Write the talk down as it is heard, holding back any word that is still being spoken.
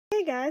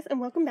guys, and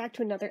welcome back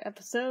to another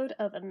episode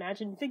of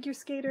Imagine Figure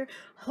Skater.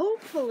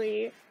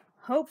 Hopefully,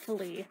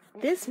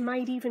 this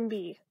might even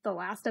be the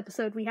last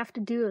episode we have to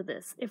do of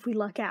this, if we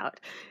luck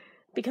out.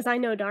 Because I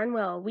know darn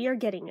well we are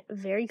getting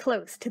very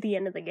close to the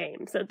end of the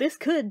game, so this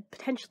could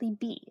potentially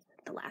be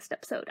the last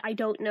episode. I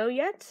don't know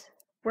yet.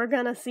 We're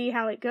gonna see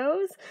how it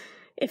goes.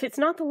 If it's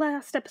not the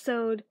last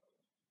episode,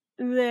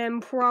 then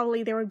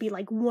probably there would be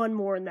like one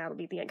more and that'll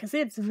be the end, because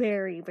it's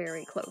very,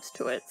 very close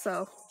to it,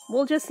 so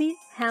we'll just see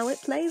how it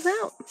plays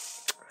out.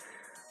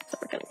 So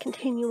we're gonna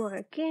continue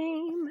our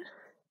game.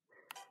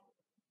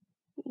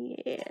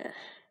 Yeah.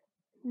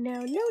 Now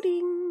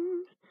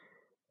loading.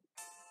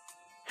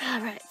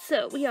 Alright,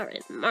 so we are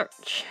in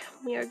March.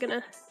 We are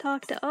gonna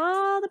talk to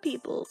all the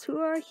peoples who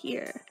are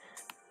here.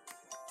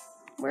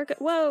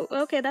 Whoa,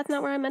 okay, that's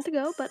not where I meant to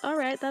go, but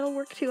alright, that'll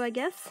work too, I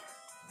guess.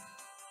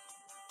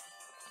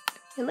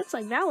 It looks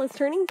like Val is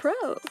turning pro.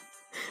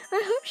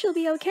 I hope she'll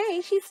be okay.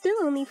 She's still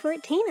only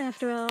 14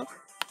 after all.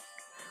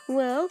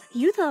 Well,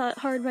 you thought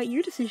hard about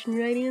your decision,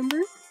 right, Amber?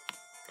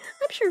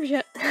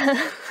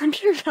 I'm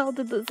sure Val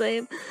did the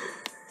same.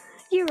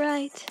 You're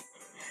right.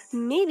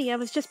 Maybe I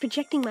was just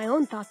projecting my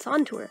own thoughts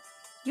onto her.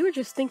 You were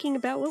just thinking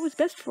about what was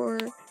best for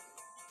her.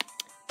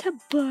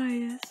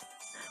 Tobias,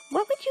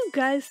 what would you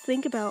guys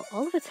think about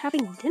all of us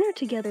having dinner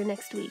together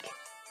next week?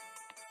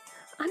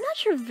 I'm not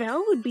sure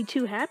Val would be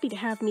too happy to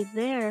have me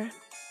there.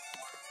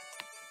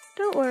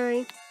 Don't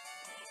worry.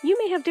 You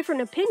may have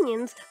different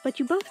opinions, but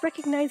you both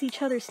recognize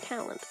each other's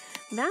talent.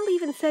 Val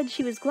even said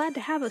she was glad to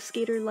have met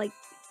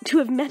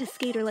a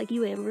skater like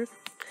you, Amber.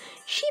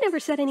 She never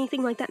said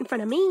anything like that in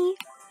front of me.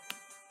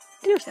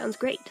 Dinner sounds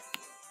great.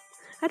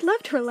 I'd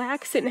love to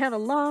relax and have a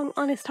long,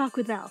 honest talk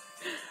with Val.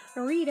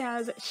 Read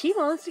as she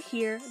wants to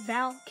hear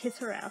Val kiss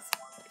her ass.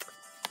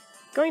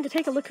 Going to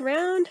take a look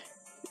around?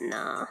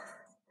 Nah.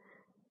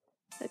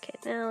 Okay,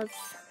 now let's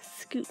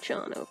scooch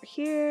on over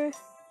here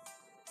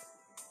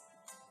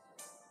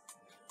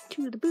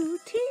to the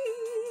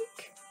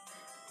boutique.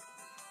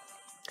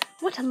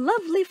 What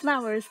lovely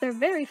flowers! They're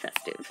very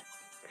festive.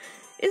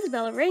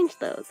 Isabel arranged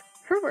those.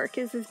 Her work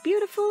is as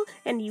beautiful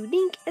and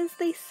unique as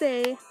they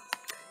say,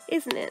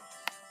 isn't it?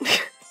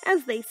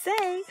 As they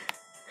say.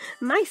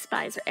 My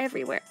spies are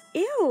everywhere.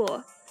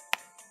 Ew!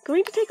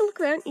 Going to take a look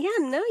around? Yeah,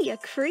 no, you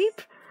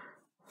creep.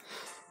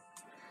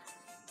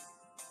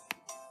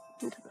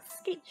 Into the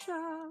skate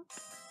shop.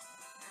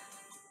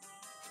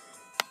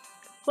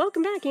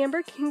 Welcome back,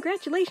 Amber.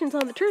 Congratulations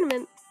on the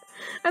tournament.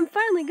 I'm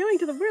finally going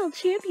to the World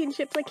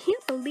Championships. I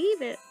can't believe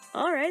it.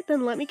 Alright,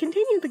 then let me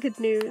continue the good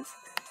news.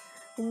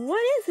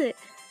 What is it?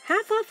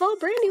 Half off all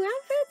brand new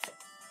outfits?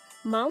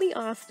 Molly,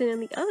 Austin,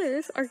 and the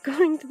others are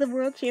going to the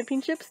World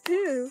Championships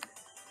too.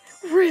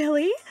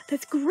 Really?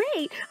 That's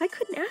great. I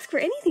couldn't ask for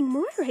anything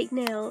more right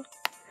now.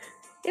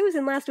 It was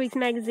in last week's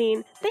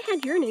magazine. They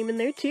had your name in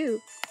there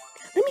too.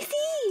 Let me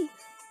see!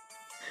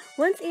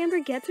 Once Amber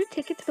gets her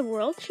ticket to the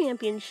World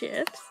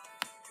Championships,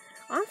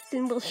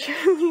 Austin will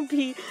surely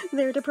be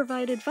there to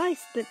provide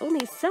advice that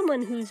only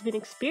someone who's been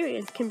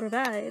experienced can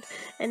provide.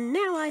 And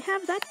now I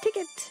have that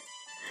ticket.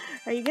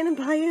 Are you gonna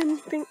buy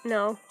anything?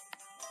 No.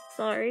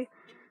 Sorry.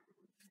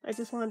 I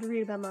just wanted to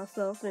read about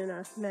myself in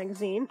a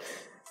magazine.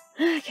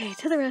 Okay,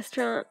 to the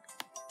restaurant.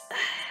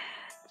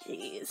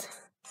 Jeez.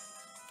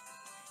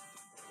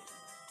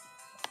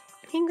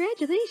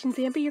 Congratulations,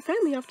 Amber, you're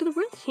finally off to the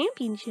World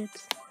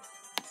Championships.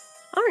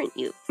 Aren't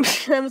you?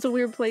 That was a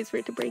weird place for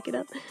it to break it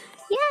up.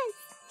 Yes!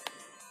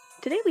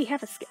 Today we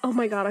have oh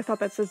my god, I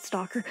thought that said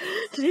stalker.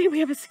 Today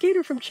we have a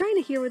skater from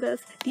China here with us.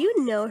 Do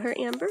you know her,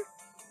 Amber?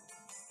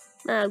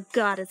 Oh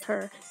god, it's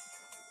her.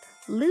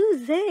 Lu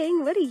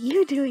Zhang, what are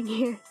you doing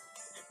here?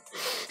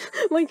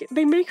 Like,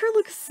 they make her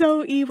look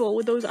so evil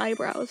with those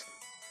eyebrows.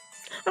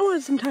 I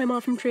wanted some time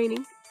off from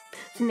training.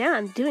 So now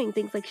I'm doing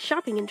things like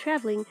shopping and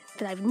traveling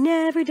that I've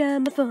never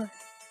done before.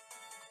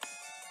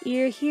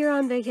 You're here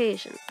on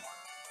vacation.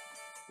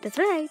 That's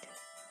right.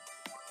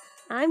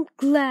 I'm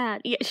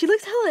glad. Yeah, she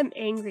looks hella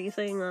angry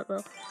saying that,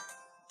 though.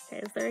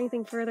 Okay, is there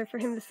anything further for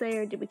him to say,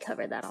 or did we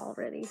cover that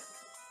already?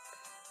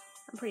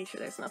 I'm pretty sure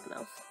there's nothing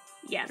else.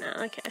 Yeah,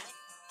 no, okay.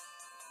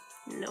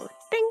 No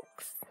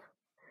thanks.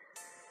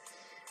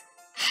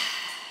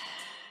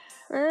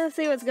 Let's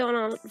see what's going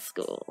on at the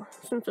school,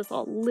 since it's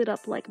all lit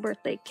up like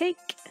birthday cake.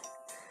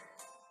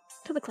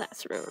 To the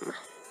classroom.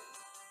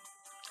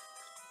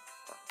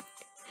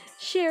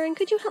 Sharon,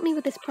 could you help me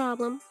with this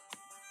problem?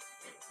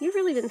 You've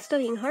really been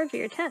studying hard for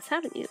your tests,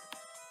 haven't you?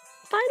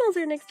 Finals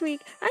are next week.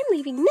 I'm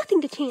leaving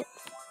nothing to chance.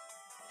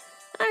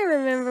 I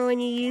remember when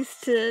you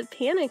used to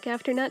panic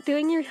after not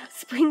doing your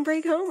spring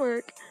break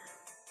homework.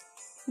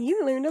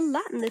 You learned a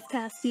lot in this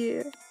past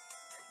year.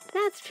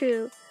 That's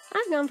true.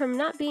 I've gone from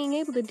not being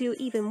able to do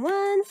even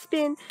one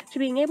spin to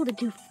being able to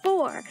do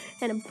 4.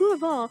 And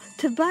above all,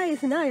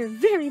 Tobias and I are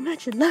very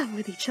much in love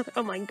with each other.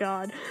 Oh my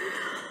god.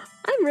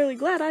 I'm really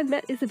glad I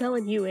met Isabel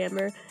and you,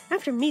 Amber.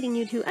 After meeting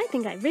you two, I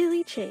think I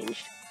really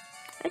changed.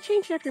 I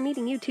changed after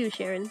meeting you too,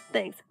 Sharon.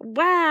 Thanks.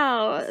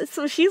 Wow,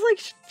 so she's like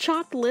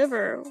chopped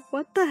liver.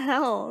 What the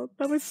hell?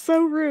 That was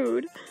so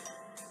rude.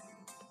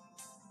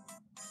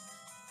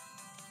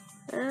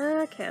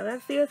 Okay,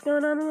 let's see what's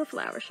going on in the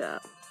flower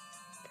shop.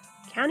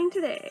 Counting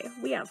today.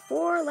 We have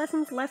 4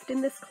 lessons left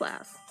in this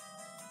class.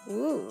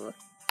 Ooh.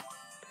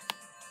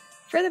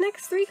 For the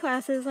next 3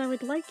 classes, I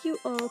would like you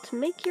all to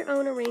make your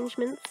own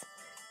arrangements,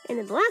 and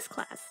in the last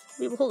class,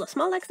 we will hold a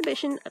small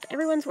exhibition of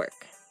everyone's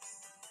work.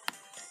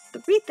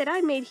 The wreath that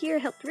I made here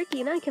helped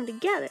Ricky and I come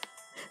together,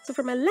 so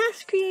for my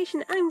last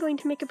creation, I'm going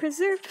to make a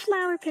preserved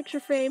flower picture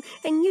frame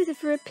and use it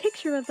for a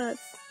picture of us.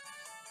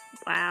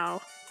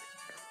 Wow.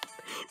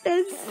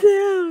 That's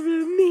so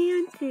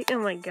romantic. Oh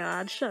my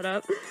god, shut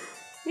up.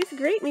 It's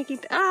great making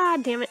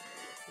damn it.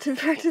 To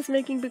practice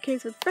making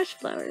bouquets with fresh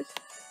flowers.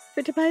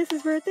 For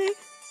Tobias' birthday,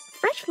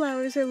 fresh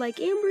flowers are like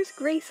Amber's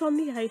grace on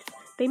the ice.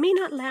 They may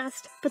not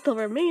last, but they'll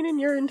remain in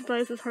your and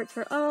Tobias' hearts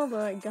for— oh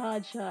my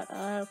god, shut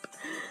up.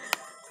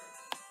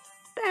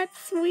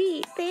 That's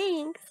sweet,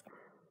 thanks.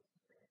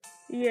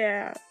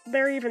 Yeah,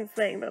 they're even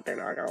saying that they're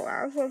not gonna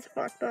last. That's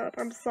fucked up.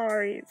 I'm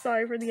sorry.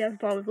 Sorry for the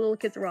F-bomb if little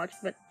kids are watching,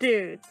 but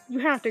dude, you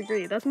have to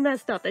agree, that's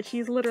messed up that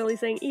she's literally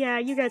saying, yeah,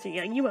 you guys are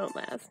young, you won't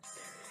last.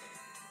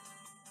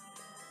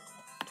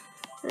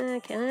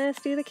 Okay,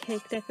 let's do the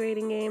cake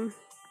decorating game.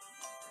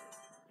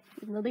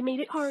 Even though they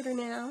made it harder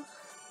now.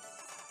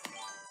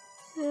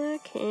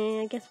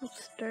 Okay, I guess we'll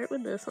start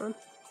with this one.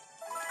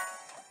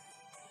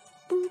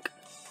 Boink.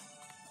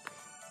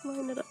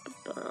 Line it up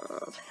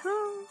above.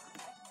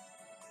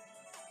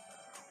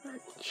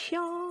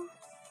 Cha.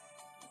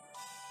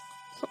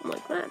 Something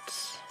like that.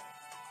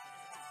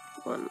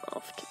 One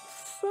off to the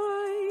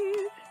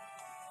side.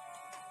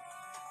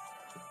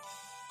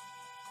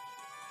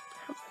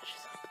 How much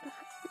is up that?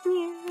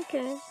 Yeah,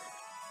 okay.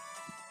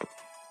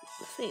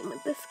 Same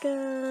with this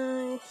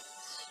guy.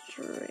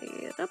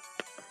 Straight up.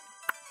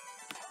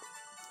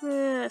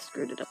 Yeah, I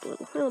screwed it up a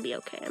little. It'll be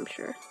okay, I'm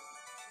sure.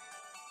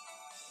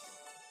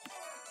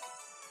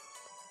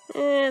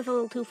 It's a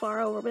little too far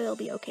over, but it'll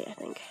be okay, I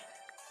think.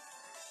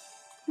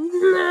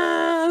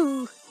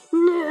 No!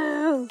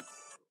 No!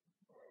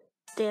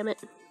 Damn it.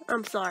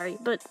 I'm sorry,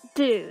 but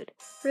dude,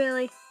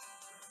 really?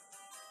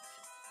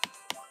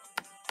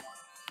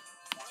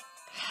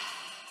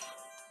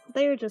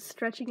 They're just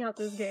stretching out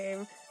this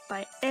game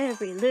by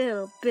every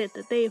little bit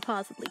that they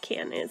possibly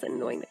can. It's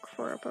annoying the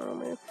crap out of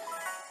me.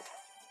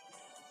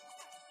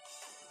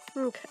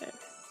 Okay.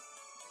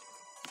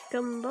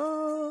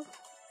 Gumball.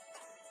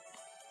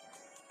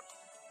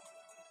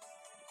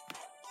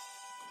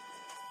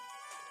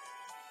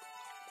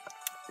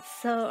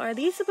 So, are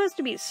these supposed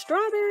to be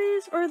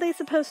strawberries, or are they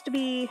supposed to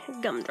be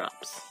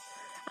gumdrops?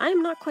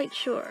 I'm not quite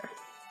sure.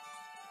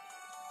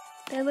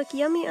 They look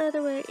yummy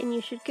either way, and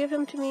you should give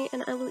them to me,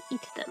 and I will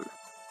eat them.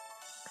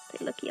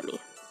 They look yummy.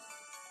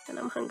 And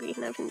I'm hungry,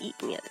 and I haven't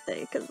eaten yet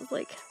today, because it's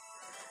like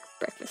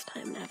breakfast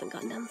time, and I haven't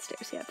gone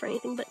downstairs yet for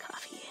anything but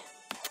coffee.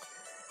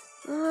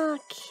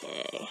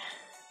 Okay.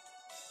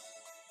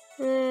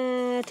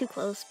 Too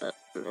close, but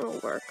it'll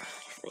work,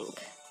 I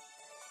think.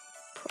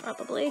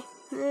 Probably.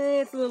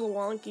 It's a little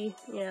wonky.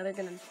 Yeah, they're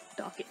gonna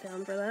dock it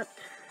down for that.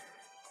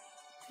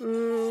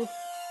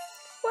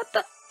 What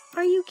the?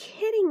 Are you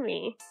kidding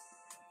me?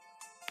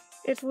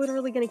 It's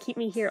literally gonna keep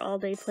me here all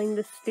day playing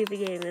this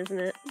stupid game, isn't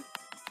it?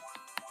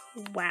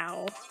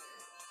 Wow.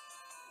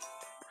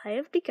 I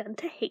have begun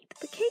to hate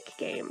the cake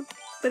game.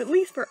 But at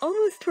least we're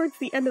almost towards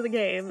the end of the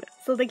game,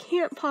 so they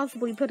can't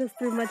possibly put us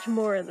through much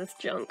more of this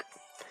junk.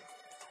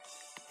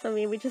 So, I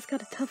mean, we just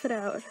gotta tough it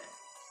out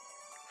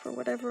for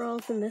whatever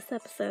all's in this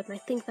episode, and I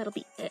think that'll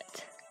be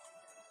it.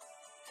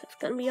 So it's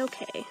gonna be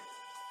okay.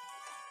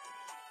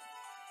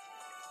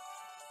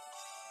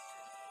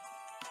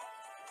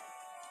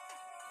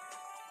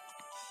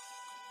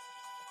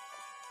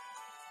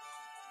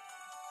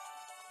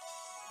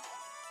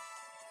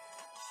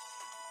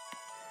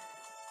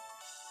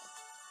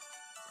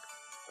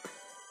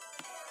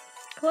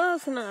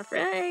 Close enough,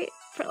 right?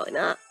 Probably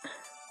not.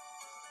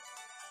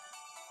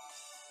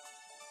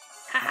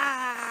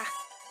 Ha!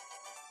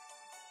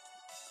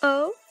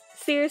 Oh,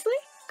 seriously?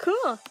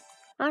 Cool.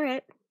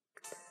 Alright.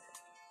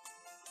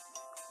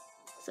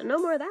 So no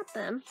more of that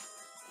then.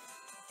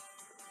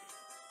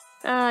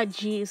 Ah,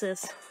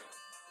 Jesus.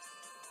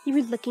 You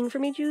were looking for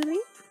me,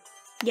 Julie?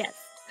 Yes.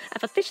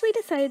 I've officially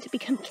decided to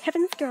become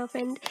Kevin's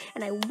girlfriend,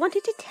 and I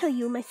wanted to tell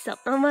you myself.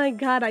 Oh my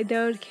god, I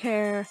don't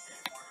care.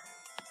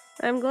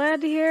 I'm glad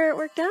to hear it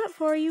worked out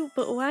for you,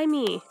 but why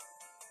me?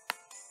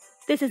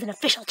 This is an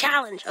official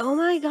challenge! Oh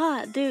my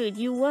god, dude,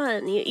 you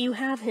won. You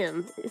have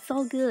him. It's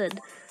all good.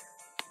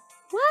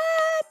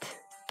 What?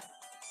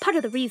 Part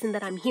of the reason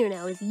that I'm here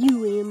now is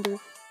you, Amber.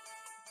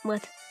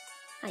 What?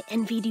 I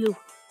envied you.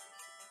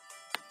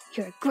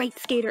 You're a great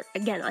skater.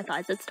 Again, I thought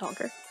I said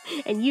stalker.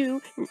 And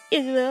you, and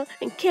Isabel,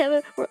 and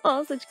Kevin were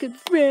all such good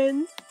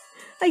friends.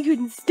 I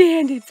couldn't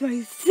stand it, so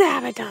I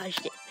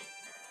sabotaged it.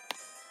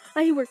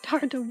 I worked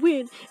hard to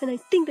win, and I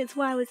think that's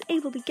why I was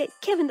able to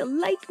get Kevin to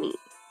like me.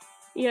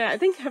 Yeah, I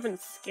think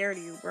Kevin's scared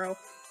of you, bro.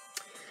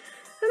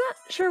 I'm not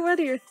sure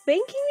whether you're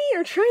thanking me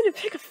or trying to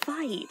pick a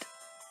fight.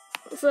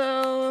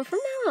 So, from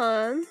now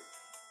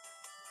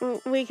on,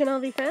 we can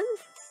all be friends?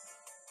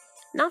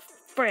 Not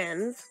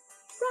friends,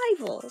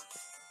 rivals.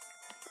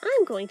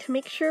 I'm going to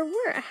make sure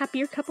we're a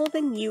happier couple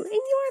than you and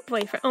your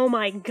boyfriend. Oh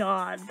my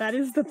god, that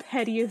is the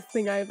pettiest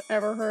thing I've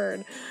ever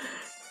heard.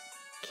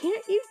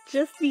 Can't you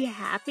just be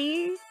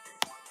happy?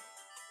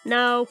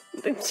 No.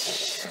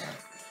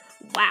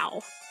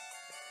 Wow.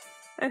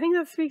 I think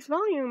that speaks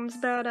volumes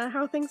about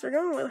how things are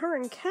going with her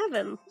and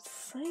Kevin.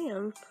 Just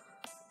saying.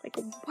 Like,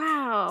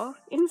 wow.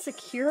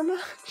 Insecure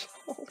much?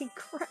 Holy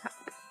crap.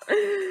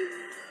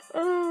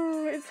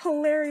 Oh, it's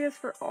hilarious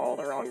for all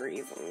the wrong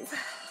reasons.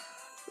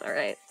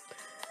 Alright.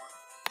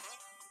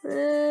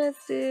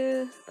 Let's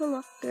do the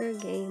locker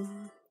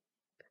game.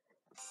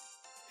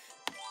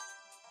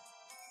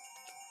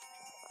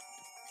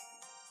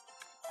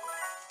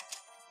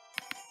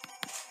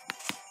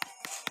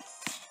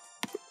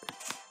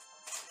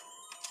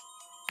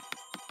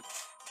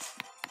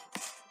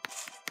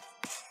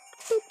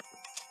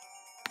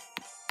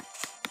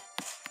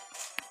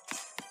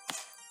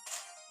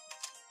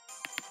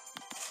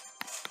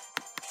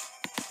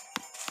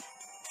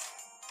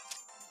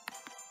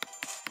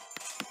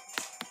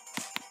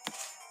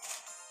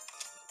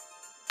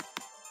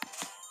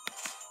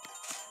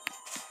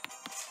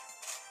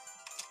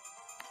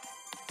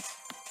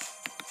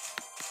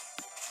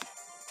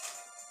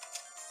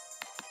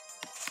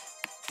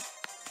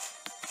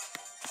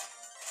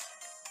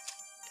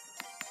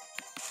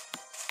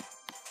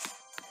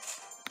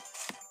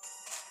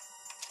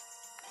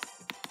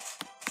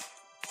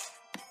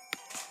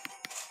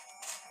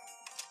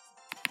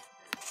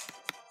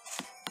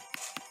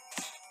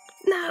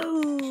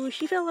 No!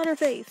 She fell on her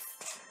face.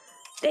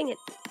 Dang it.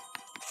 But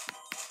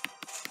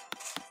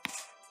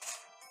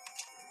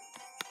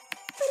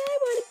I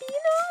want to be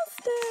an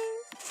all-star!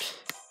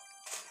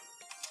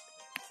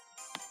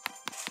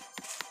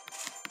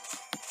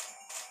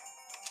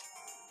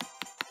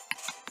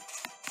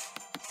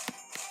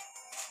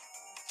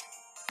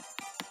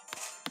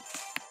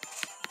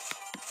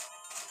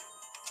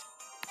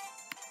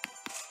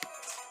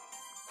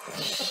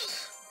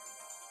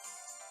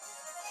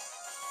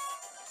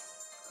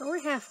 Well,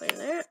 we're halfway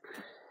there.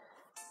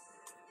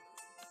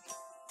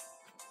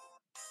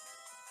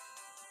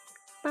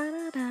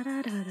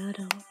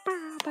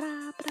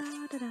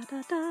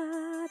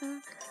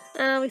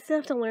 We still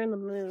have to learn the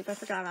move. I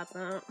forgot about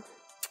that.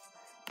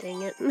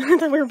 Dang it. I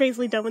thought we were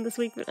basically done with this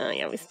week, but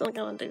yeah, we still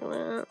gotta do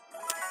that.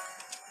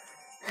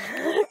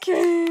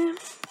 Okay.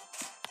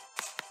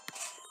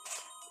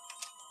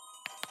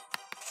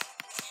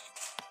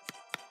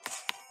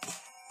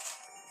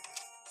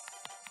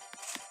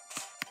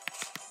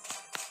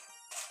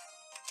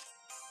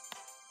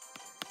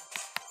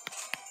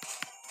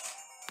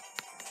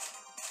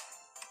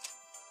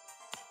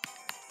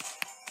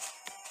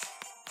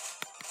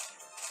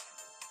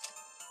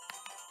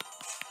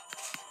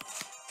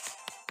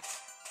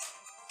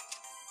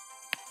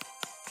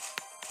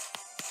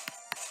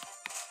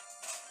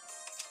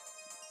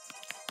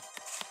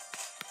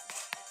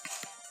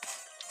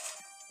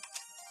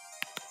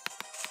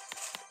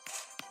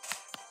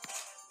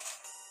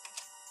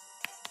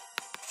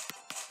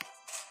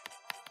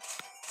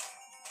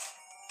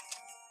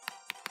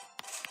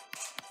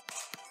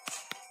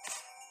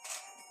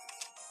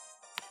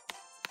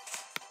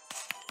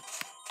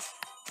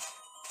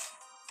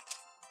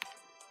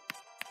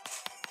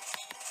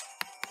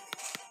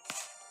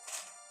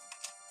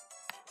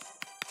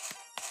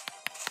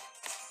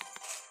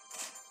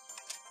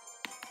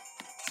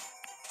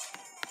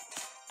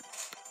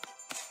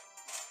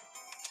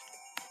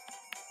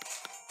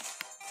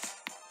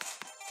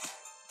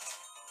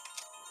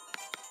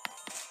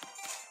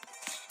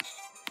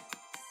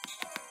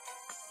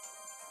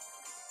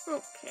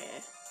 Okay,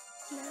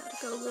 now to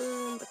go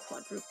learn the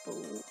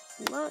quadruple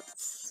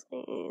lots,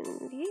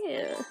 and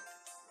yeah.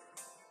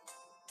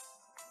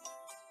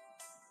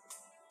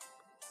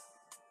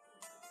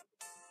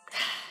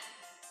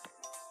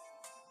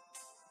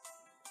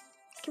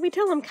 Can we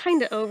tell I'm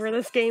kinda over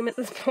this game at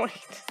this point?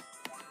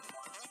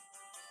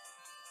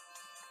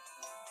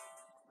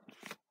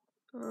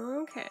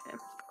 Okay,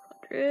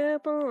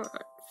 quadruple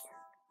lots.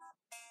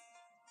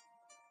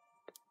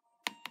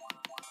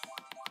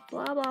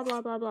 Blah blah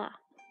blah blah blah.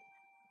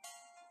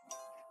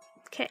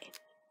 Okay,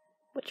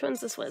 which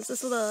one's this one? Is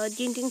this the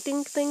ding ding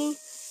ding thingy?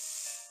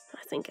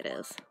 I think it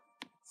is.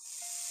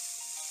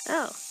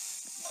 Oh.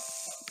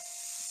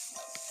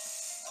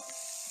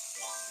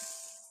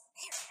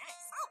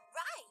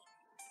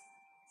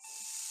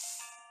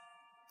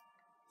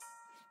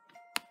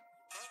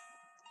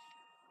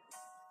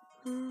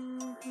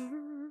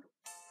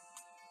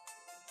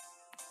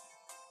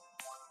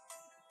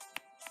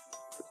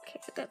 Okay,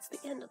 that's the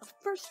end of the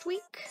first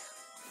week.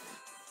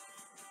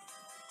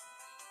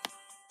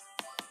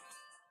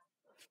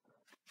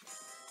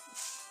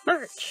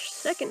 March,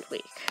 second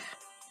week.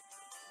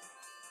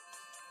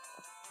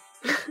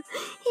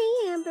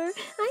 Hey Amber,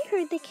 I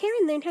heard that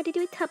Karen learned how to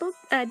do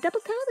a double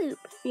toe loop.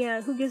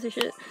 Yeah, who gives a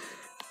shit?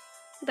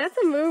 That's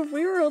a move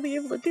we were only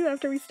able to do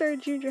after we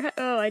started junior high.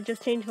 Oh, I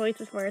just changed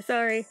voices for her,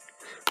 sorry.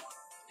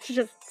 She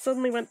just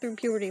suddenly went through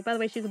puberty. By the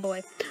way, she's a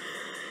boy.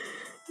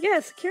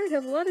 Yes, Karen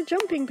has a lot of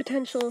jumping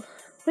potential.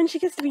 When she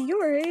gets to be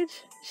your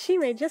age, she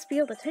may just be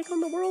able to take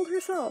on the world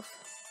herself.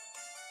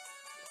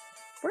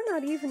 We're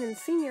not even in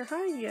senior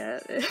high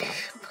yet. Oh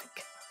my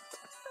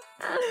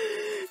god.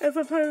 As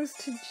opposed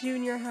to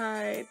junior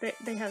high,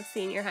 they have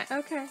senior high.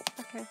 Okay,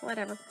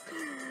 whatever.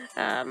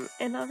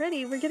 And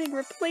already we're getting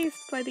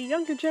replaced by the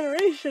younger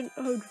generation.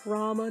 Oh,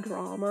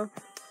 drama.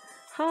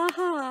 Ha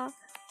ha.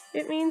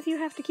 It means you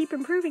have to keep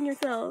improving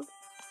yourself.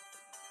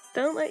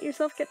 Don't let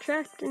yourself get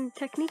trapped in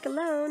technique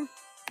alone.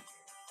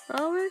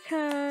 I'll work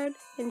hard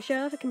and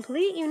show off a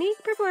complete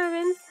unique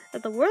performance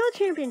at the World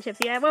Championships.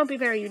 Yeah, it won't be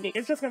very unique.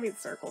 It's just gonna be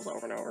circles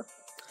over and over.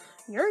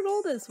 Your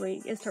goal this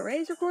week is to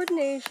raise your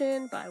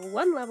coordination by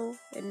 1 level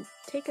and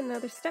take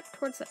another step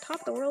towards the top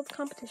of the world's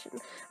competition. I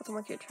also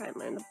want you to try and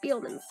learn the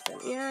BeatleBabe spin.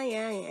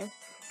 Yeah.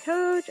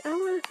 Coach, I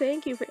want to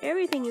thank you for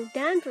everything you've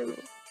done for me.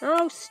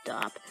 Oh,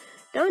 stop.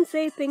 Don't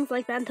say things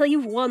like that until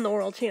you've won the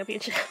World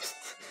Championships.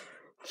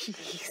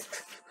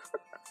 Jeez.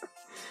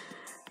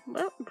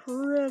 Well,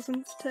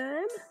 presents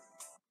time.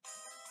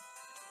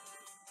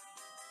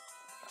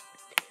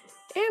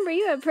 Amber,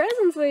 you have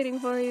presents waiting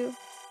for you.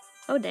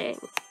 Oh, dang.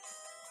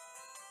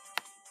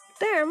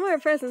 There are more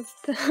presents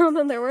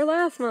than there were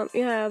last month.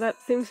 Yeah, that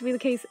seems to be the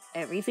case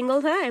every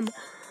single time.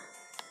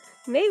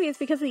 Maybe it's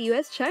because of the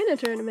US-China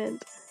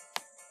tournament.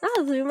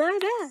 I'll do my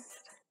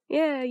best.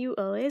 Yeah, you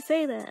always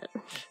say that.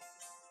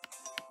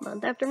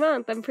 Month after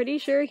month, I'm pretty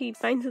sure he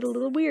finds it a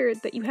little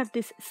weird that you have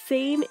this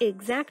same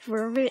exact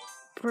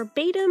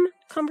verbatim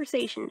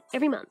conversation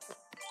every month.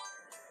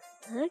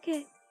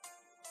 Okay.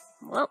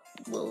 Well,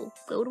 we'll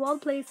go to all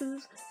the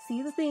places,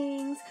 see the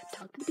things,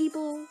 talk to the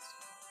people,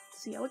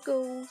 see how it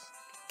goes.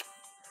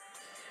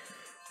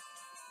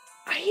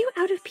 Are you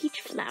out of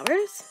peach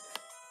flowers?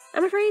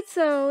 I'm afraid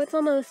so. It's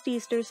almost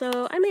Easter,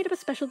 so I made up a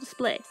special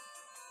display.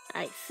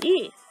 I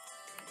see.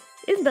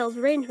 Isabel's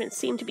arrangements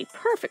seem to be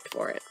perfect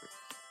for it.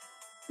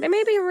 There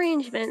may be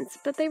arrangements,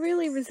 but they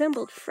really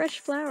resembled fresh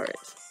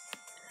flowers.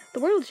 The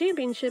World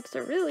Championships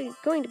are really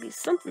going to be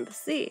something to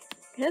see.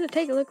 Gotta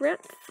take a look around.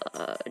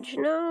 Fudge,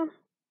 no?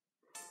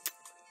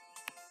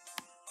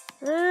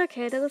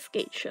 Okay, to the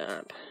skate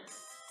shop.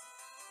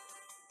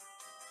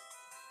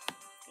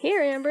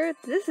 Here, Amber,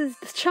 this is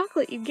the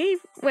chocolate you gave.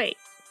 Wait,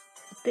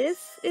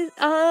 this is.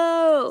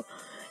 Oh!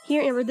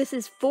 Here, Amber, this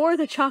is for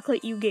the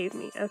chocolate you gave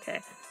me.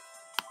 Okay.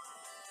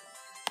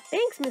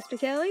 Thanks, Mr.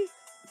 Kelly.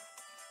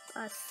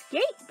 A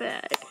skate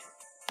bag.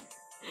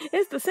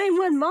 It's the same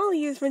one Molly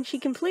used when she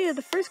completed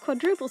the first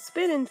quadruple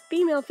spin in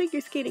female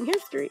figure skating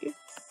history.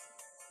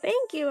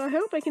 Thank you. I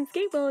hope I can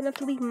skate well enough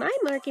to leave my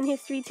mark in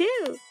history,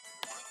 too.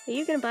 Are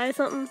you gonna buy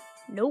something?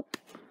 Nope.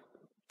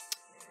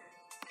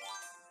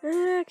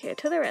 Okay,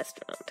 to the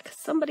restaurant, because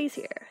somebody's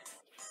here.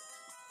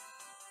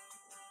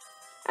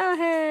 Oh,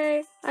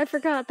 hey. I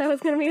forgot that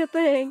was gonna be a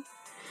thing.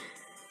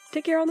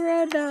 Took you on the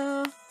road,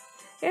 though.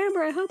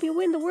 Amber, I hope you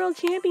win the World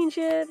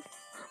Championship.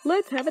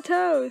 Let's have a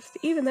toast,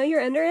 even though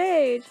you're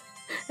underage.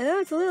 I know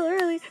it's a little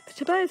early, but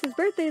Tobias'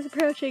 birthday is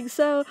approaching,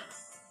 so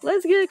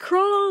let's get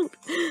cronked.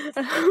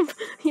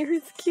 You're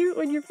as cute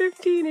when you're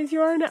 15 as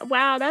you are now.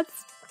 Wow, that's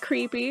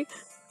creepy.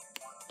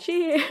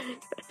 Cheers.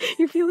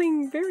 You're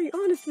feeling very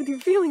honest with your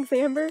feelings,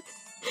 Amber.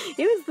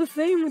 It was the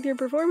same with your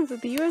performance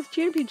at the US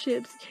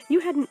Championships.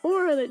 You had an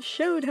aura that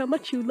showed how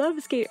much you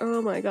love skate.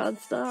 Oh my god,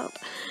 stop.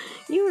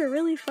 You were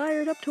really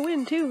fired up to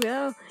win, too,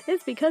 Val.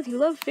 It's because you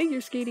love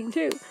figure skating,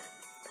 too.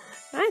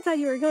 I thought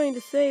you were going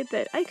to say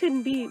that I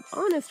couldn't be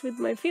honest with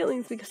my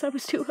feelings because I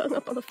was too hung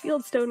up on the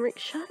fieldstone ring.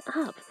 Shut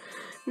up.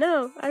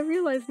 No, I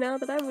realize now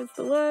that I was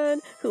the one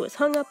who was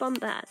hung up on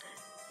that.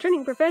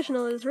 Turning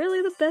professional is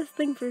really the best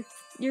thing for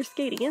your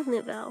skating, isn't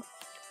it, Val?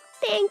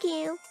 Thank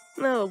you.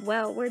 Oh,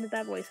 well, where did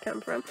that voice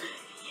come from?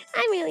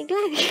 I'm really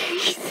glad you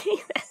say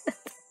that.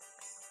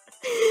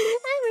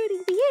 I'm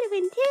rooting for you to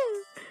win,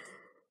 too.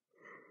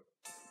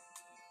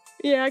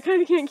 Yeah, I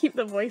kind of can't keep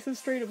the voices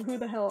straight of who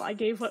the hell I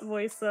gave what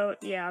voice, so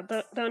yeah,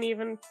 don't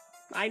even...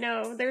 I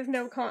know, there's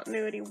no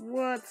continuity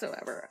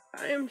whatsoever.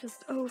 I am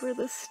just over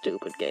this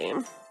stupid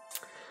game.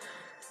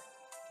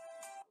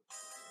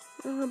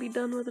 I'll be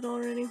done with it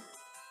already.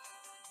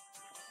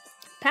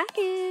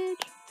 Package!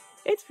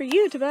 It's for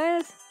you,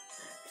 Tobias.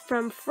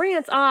 From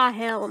France. Ah,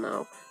 hell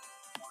no.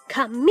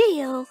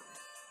 Camille!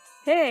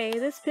 Hey,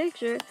 this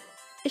picture.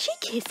 Is she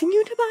kissing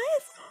you,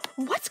 Tobias?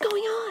 What's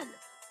going on?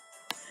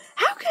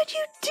 How could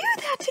you do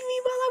that to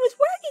me while I was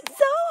working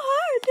so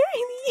hard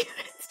during the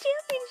US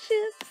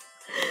Championships?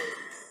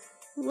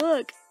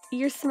 Look,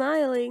 you're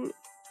smiling.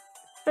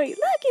 Wait,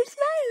 look, you're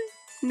smiling.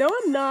 No,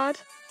 I'm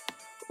not.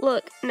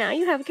 Look, now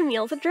you have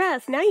Camille's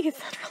address. Now you can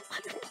send her a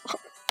letter.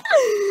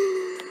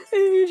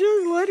 If you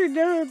just let her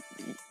know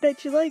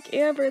that you like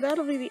Amber,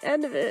 that'll be the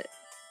end of it.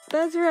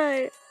 That's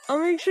right. I'll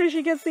make sure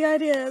she gets the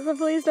idea, so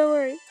please don't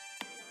worry.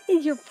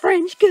 Is your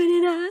French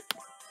good enough?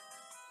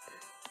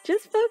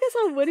 Just focus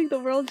on winning the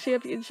World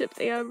Championships,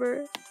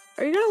 Amber.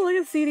 Are you gonna look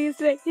at CDs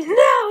today?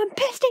 No, I'm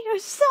pissed at your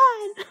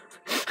son!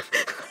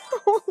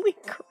 Holy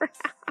crap.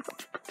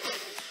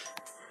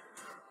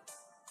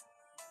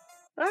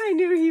 I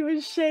knew he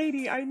was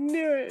shady. I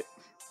knew it.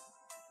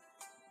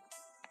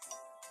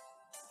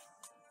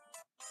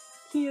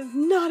 He is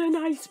not a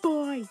nice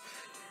boy.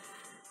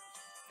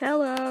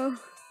 Hello.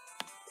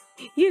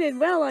 You did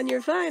well on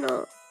your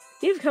final.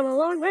 You've come a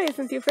long way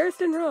since you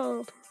first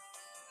enrolled.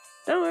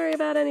 Don't worry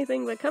about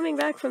anything but coming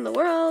back from the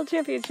World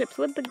Championships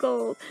with the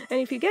gold. And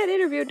if you get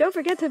interviewed, don't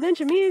forget to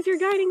mention me as your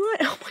guiding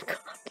light. Oh my god.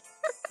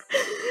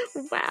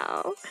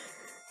 Wow.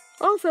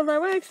 Also, my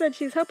wife said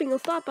she's hoping you'll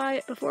stop by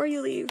it before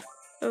you leave.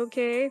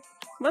 Okay.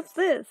 What's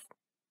this?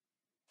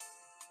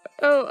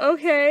 Oh,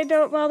 okay.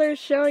 Don't bother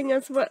showing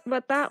us what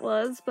that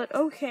was, but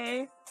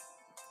okay.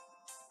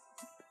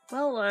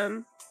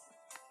 Well,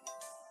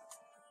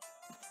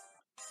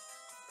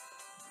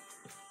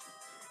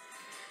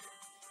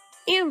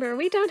 Amber,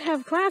 we don't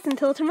have class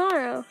until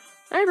tomorrow.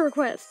 I have a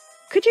request.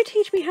 Could you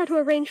teach me how to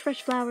arrange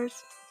fresh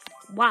flowers?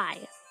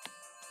 Why?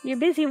 You're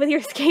busy with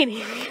your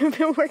skating. You've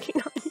been working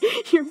on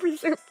your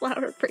preserved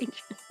flower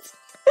arrangements.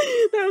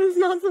 That was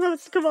not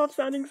supposed to come off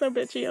sounding so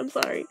bitchy. I'm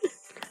sorry.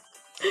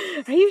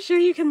 Are you sure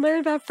you can learn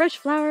about fresh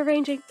flower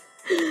arranging?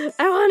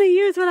 I want to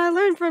use what I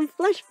learned from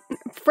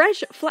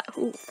fresh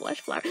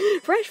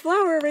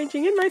flower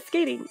arranging in my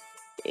skating.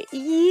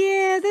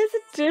 Yeah, there's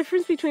a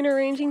difference between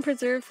arranging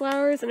preserved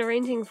flowers and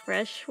arranging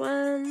fresh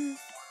ones.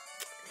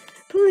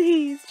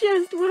 Please,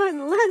 just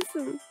one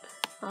lesson.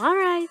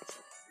 Alright.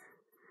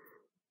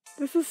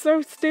 This is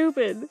so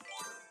stupid.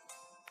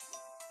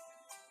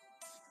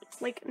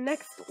 Like,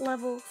 next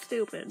level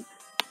stupid.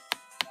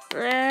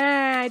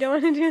 I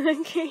don't want to do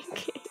the cake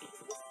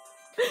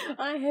game.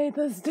 I hate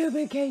the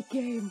stupid cake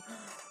game.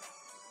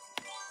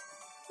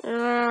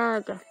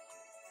 Ugh.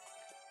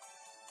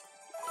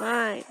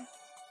 Fine.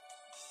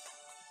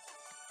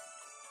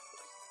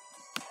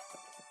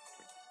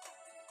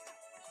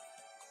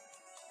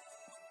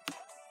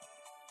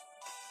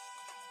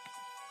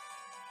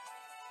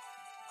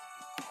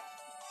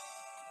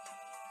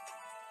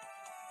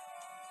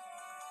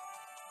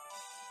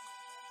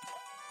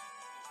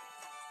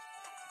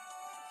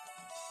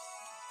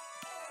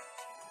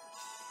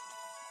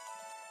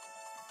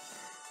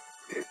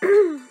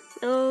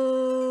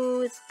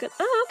 Oh, it's good.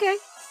 Oh, okay.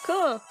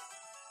 Cool.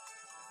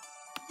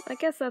 I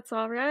guess that's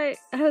alright.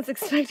 I was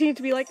expecting it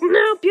to be like,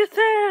 nope, you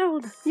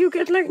failed! You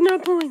get like no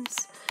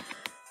points.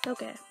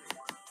 Okay.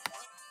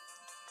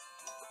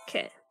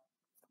 Okay.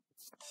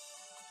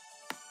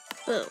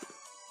 Boom.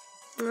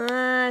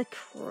 Ah,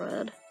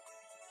 crud.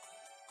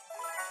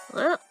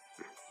 Well,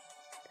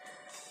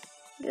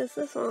 guess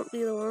this won't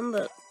be the one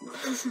that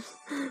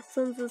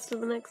sends us to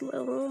the next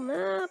level.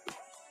 Nope.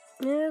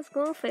 Yeah, it's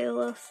gonna fail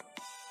us.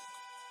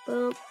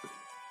 Boom.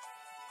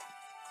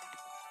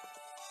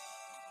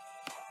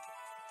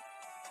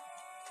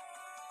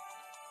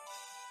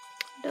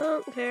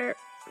 Don't care.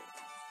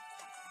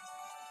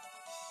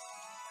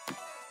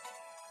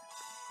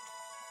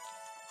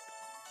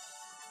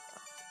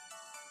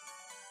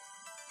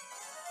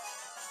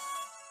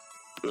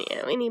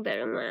 Yeah, we need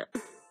better than that.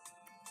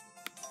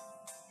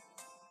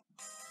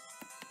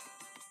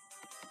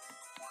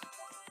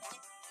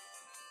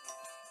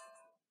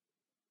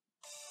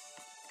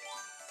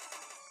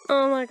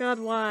 Oh my god,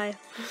 why?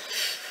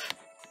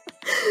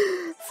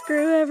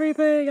 Screw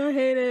everything, I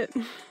hate it.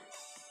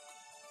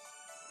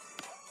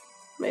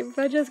 Maybe if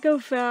I just go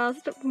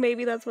fast,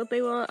 maybe that's what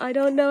they want. I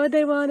don't know what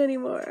they want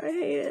anymore. I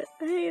hate it.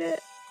 I hate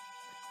it.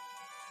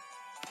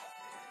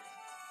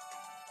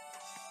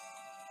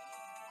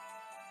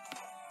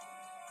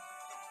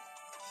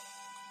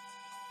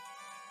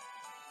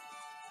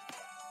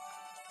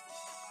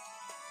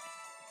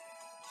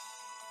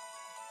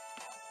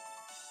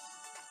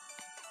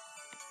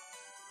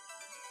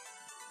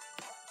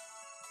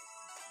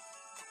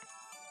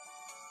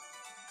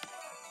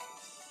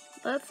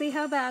 Let's see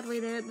how bad we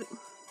did.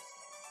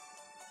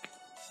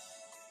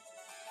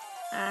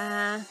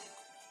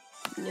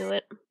 Knew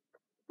it.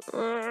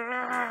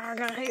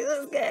 I hate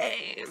this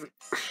game.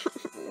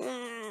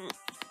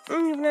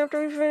 Even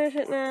after we finish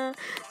it now,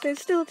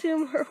 there's still 2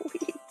 more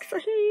weeks. I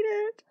hate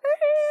it. I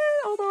hate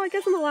it. Although I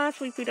guess in the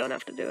last week we don't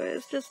have to do it.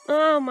 It's just,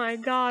 oh my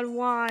god,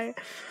 why?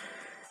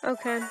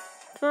 Okay,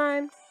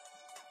 fine.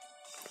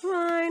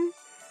 Fine.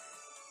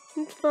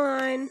 It's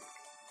fine.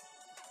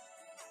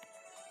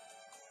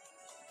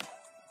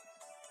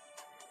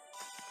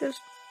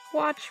 Just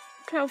watch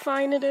how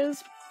fine it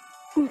is.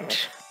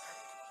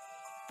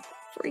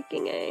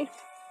 Freaking A.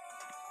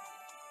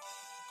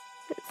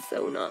 It's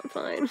so not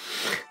fine.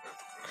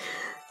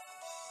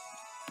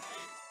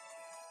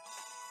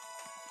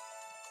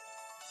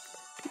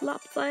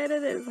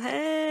 Lopsided as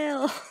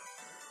hell.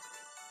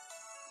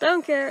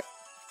 Don't care.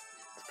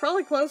 It's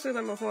probably closer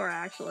than before,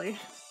 actually.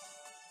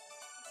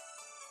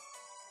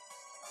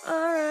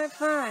 Alright,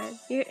 fine.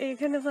 You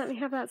couldn't have let me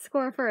have that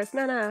score first.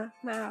 No.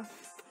 Of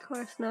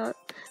course not.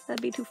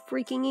 That'd be too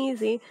freaking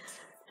easy.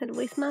 Had to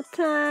waste my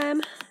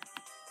time.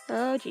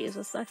 Oh,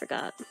 Jesus, I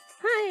forgot.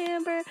 Hi,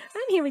 Amber.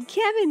 I'm here with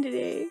Kevin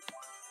today.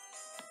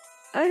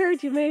 I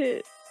heard you made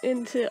it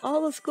into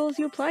all the schools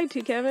you applied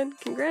to, Kevin.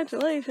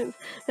 Congratulations.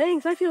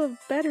 Thanks, I feel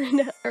better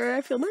now, or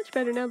I feel much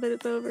better now that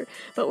it's over.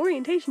 But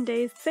orientation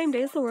day is the same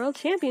day as the World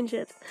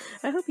Championships.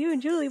 I hope you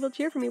and Julie will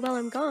cheer for me while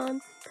I'm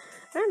gone.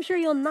 I'm sure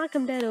you'll knock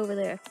 'em dead over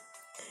there.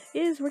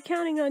 we're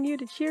counting on you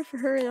to cheer for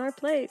her in our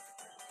place.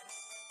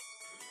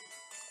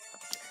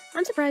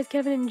 I'm surprised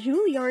Kevin and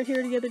Julie aren't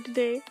here together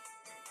today.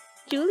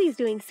 Julie's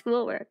doing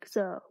schoolwork,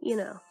 so, you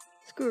know,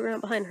 screw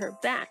around behind her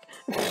back.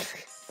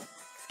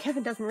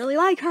 Kevin doesn't really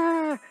like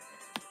her.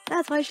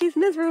 That's why she's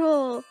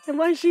miserable, and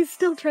why she's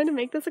still trying to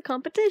make this a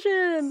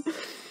competition.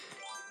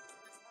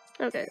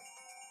 Okay.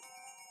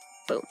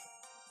 Boom.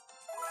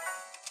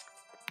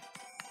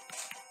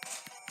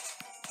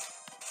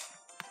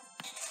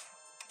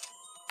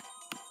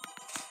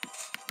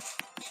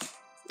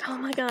 Oh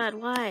my god,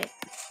 why?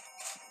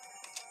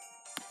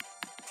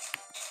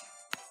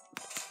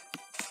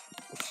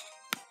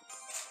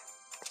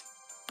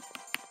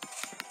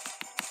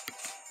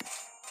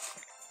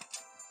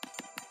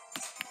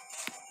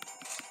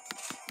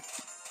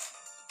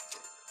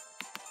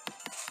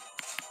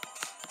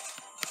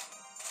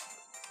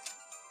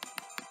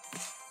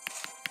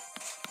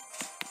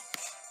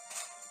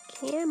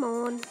 Come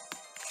on.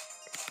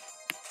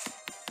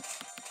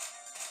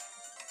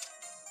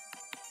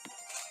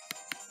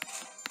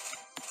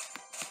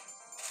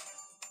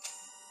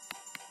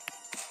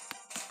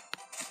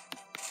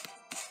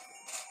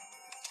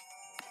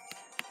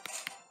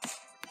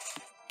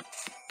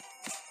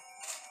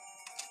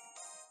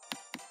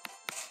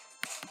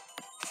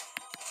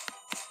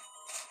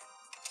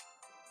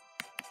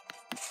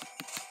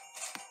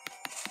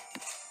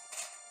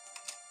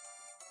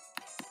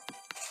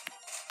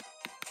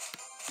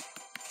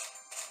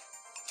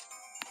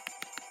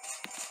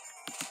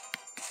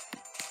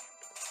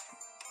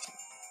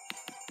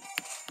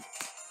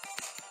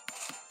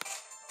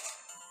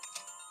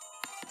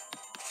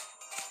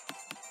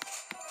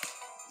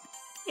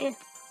 Eh.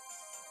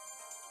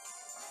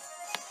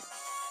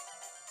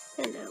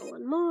 And now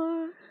one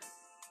more.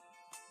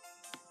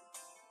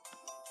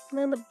 And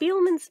then the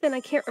Beelman spin,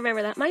 I can't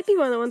remember. That might be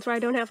one of the ones where I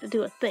don't have to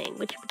do a thing,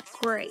 which would be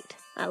great.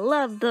 I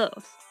love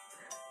those.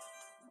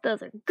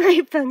 Those are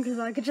great fun because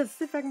I could just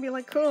sit back and be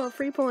like, cool,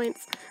 3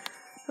 points.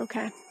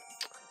 Okay.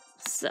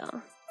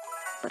 So.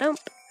 Ba-dump.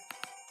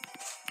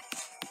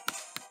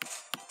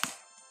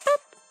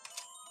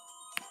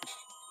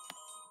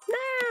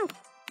 No!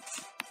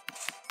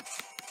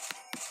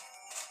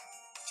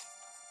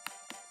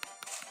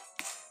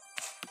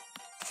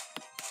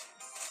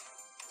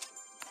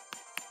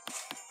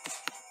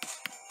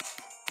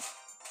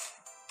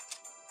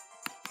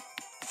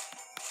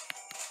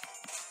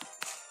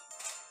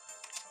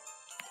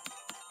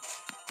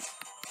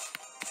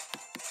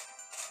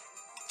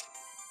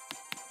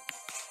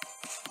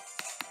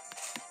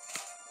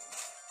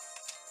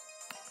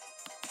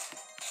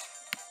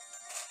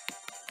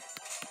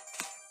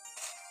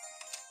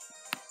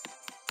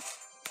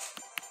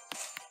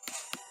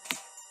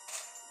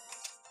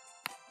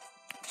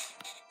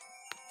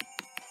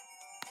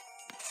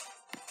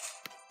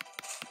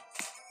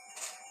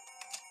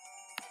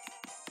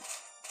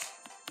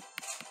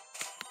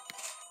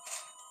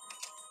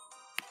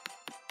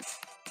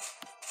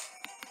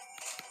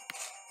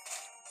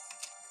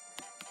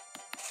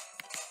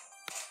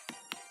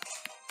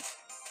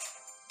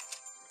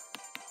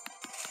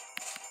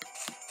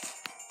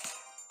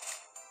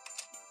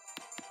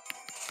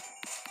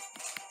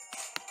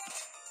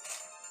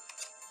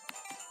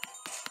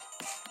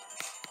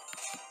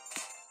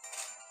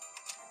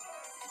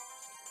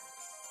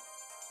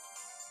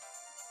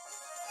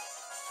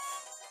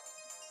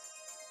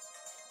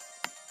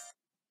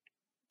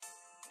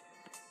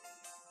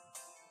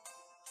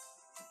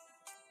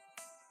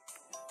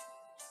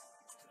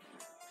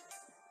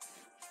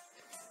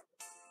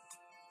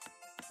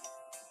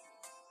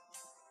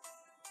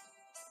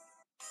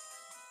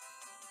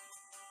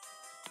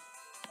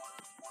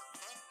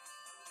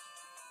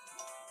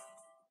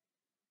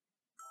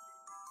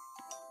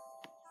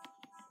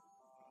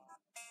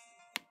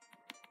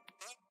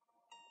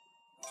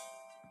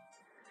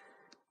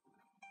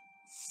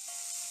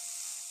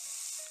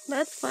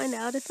 Let's find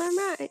out if I'm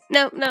right.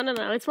 No,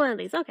 it's one of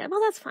these. Okay,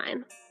 well that's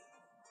fine.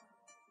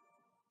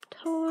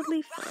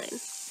 Totally fine.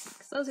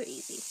 'Cause those are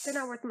easy. They're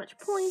not worth much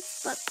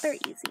points, but they're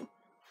easy.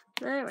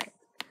 Alright.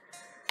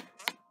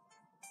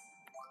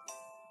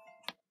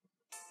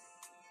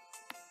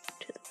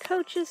 To the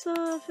coach's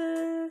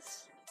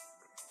office.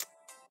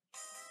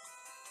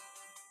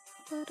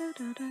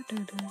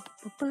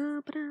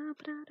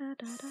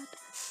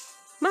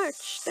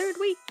 March, 3rd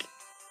week.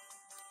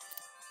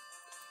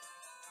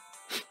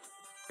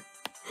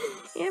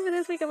 And for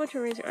this week, I want to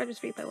raise your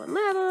artistry by 1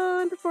 level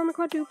and perform a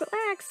quadruple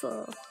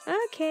axel.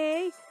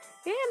 Okay.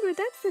 Amber,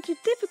 that's such a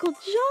difficult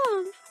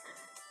jump.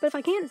 But if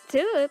I can't do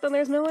it, then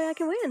there's no way I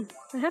can win.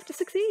 I have to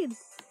succeed.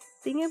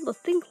 Being able to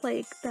think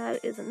like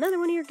that is another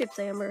one of your gifts,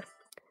 Amber.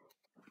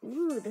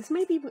 Ooh, this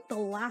may be the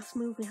last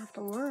move we have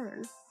to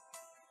learn.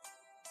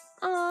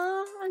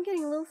 Aw, I'm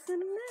getting a little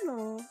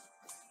sentimental.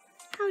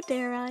 How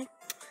dare I?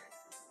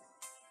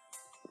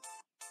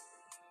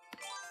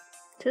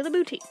 To the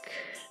boutique.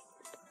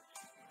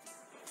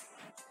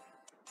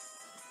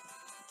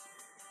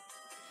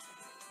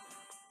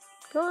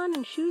 Go on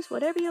and choose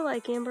whatever you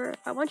like, Amber.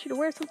 I want you to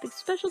wear something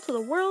special to the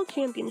World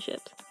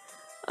Championships.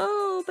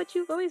 Oh, Oh, but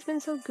you've always been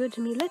so good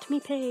to me. Let me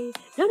pay.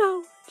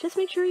 No, just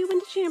make sure you win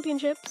the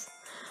championships.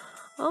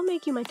 I'll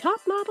make you my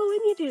top model when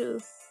you do.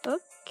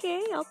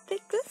 Okay, I'll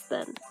take this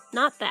then.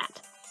 Not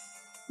that.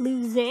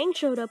 Liu Zhang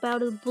showed up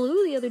out of the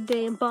blue the other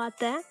day and bought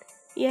that.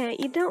 Yeah,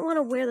 you don't want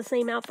to wear the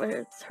same outfit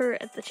as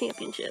her at the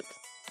championships.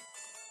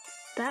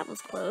 That was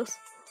close.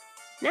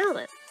 Now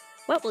then,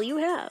 what will you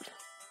have?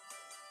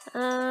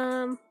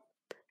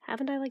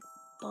 Haven't I, like,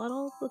 bought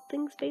all the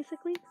things,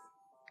 basically?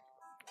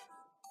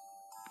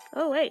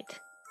 Oh, wait.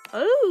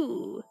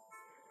 Oh!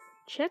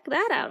 Check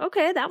that out.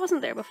 Okay, that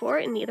wasn't there before,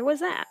 and neither was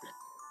that.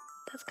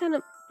 That's kind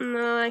of...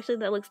 No, actually,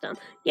 that looks dumb.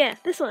 Yeah,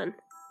 this one.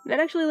 That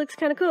actually looks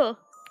kind of cool.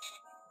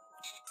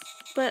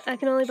 But I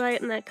can only buy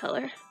it in that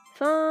color.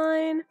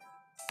 Fine.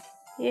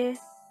 Yeah.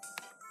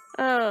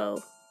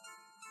 Oh.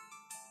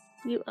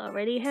 You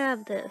already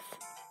have this.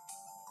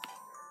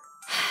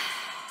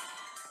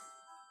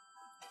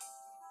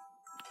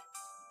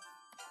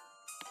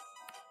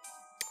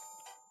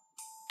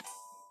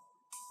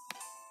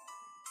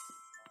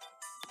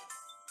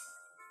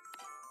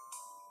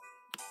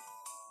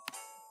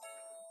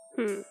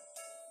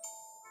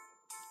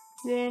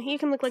 Yeah, you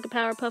can look like a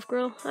Powerpuff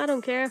Girl. I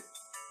don't care.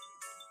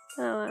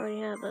 Oh, I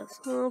already have this.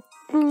 Well,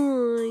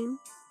 fine.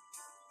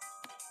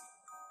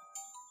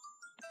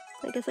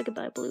 I guess I could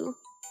buy blue.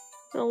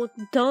 I'll look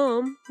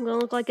dumb. I'm gonna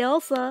look like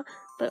Elsa.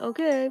 But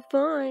okay,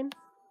 fine.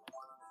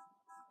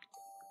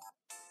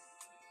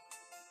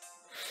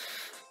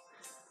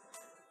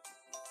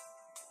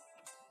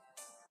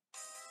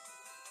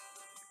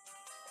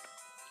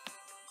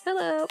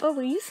 Hello. Oh,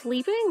 were you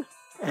sleeping?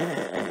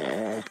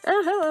 Oh,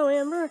 hello,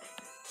 Amber.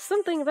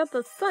 Something about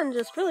the sun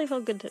just really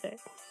felt good today.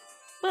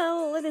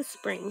 Well, it is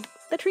spring.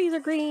 The trees are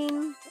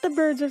green. The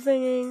birds are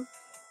singing.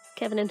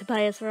 Kevin and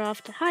Tobias are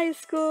off to high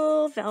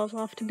school. Val's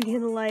off to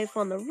begin life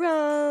on the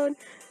road.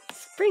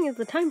 Spring is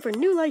the time for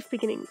new life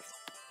beginnings.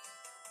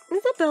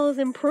 Isabelle is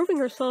improving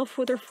herself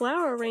with her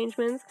flower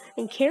arrangements,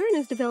 and Karen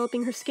is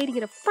developing her skating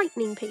at a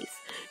frightening pace.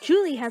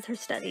 Julie has her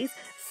studies.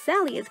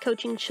 Sally is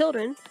coaching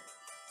children.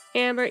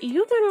 Amber,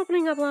 you've been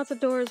opening up lots of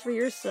doors for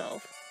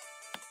yourself.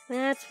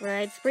 That's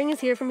right, spring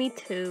is here for me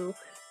too.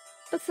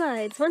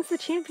 Besides, once the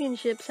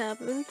championships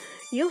happen,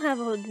 you'll have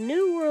a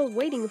new world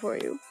waiting for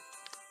you.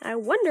 I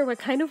wonder what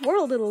kind of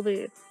world it'll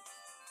be.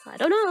 I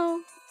don't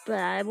know, but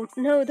I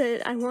know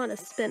that I want to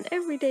spend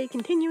every day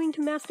continuing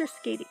to master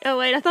skating. Oh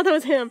wait, I thought that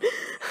was him.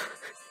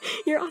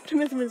 Your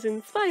optimism is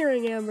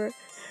inspiring, Amber.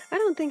 I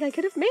don't think I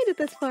could have made it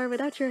this far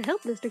without your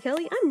help, Mr.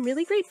 Kelly. I'm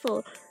really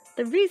grateful.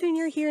 The reason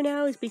you're here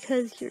now is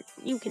because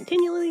you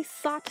continually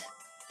sought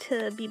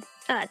to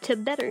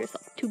better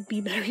yourself.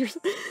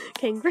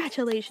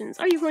 Congratulations.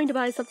 Are you going to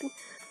buy something?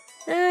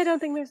 I don't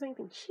think there's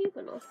anything cheap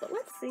enough, but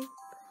let's see.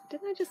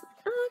 Didn't I just...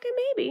 Oh, okay,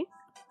 maybe.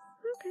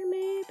 Okay,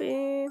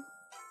 maybe.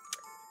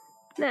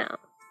 Now.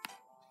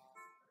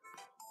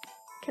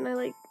 Can I,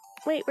 like...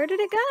 Wait, where did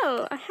it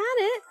go? I had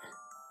it.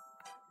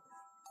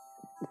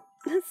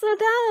 That's so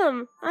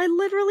dumb. I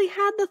literally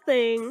had the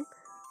thing.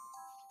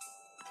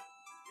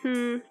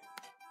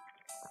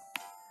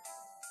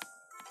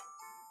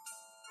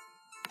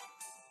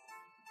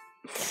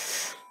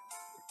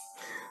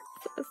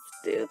 So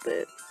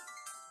stupid.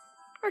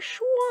 A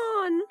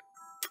swan.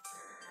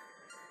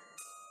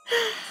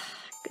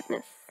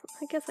 Goodness.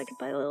 I guess I could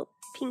buy a little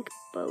pink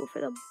bow for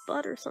the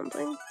butt or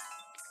something.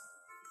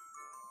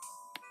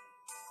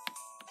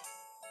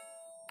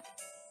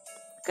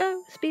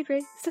 Go, speed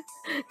racer.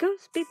 Go,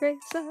 speed racer.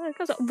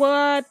 Go,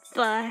 what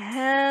the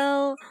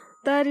hell?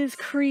 That is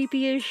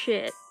creepy as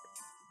shit.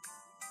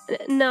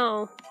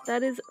 No,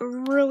 that is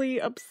really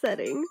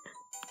upsetting.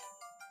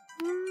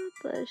 What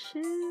the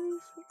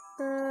shoes?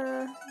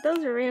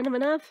 Those are random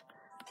enough.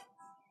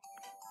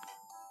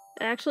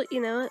 Actually, you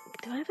know what?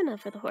 Do I have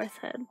enough for the horse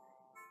head?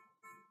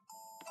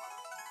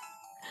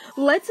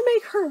 Let's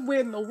make her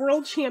win the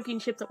world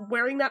championships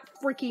wearing that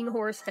freaking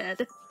horse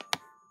head.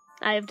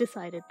 I have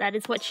decided that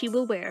is what she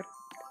will wear.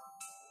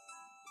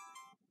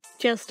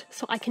 Just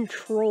so I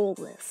control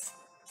this.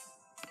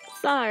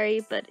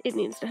 Sorry, but it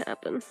needs to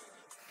happen.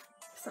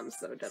 I'm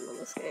so done with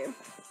this game.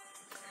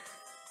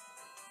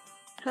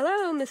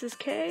 Hello, Mrs.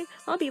 K.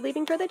 I'll be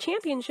leaving for the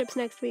championships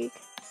next week.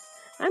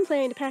 I'm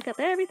planning to pack up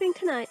everything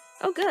tonight.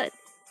 Oh, good.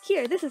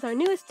 Here, this is our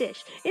newest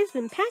dish. It's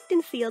been packed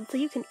and sealed so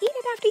you can eat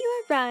it after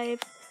you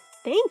arrive.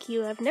 Thank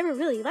you. I've never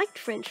really liked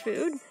French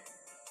food.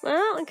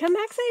 Well, and come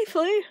back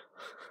safely.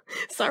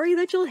 Sorry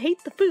that you'll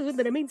hate the food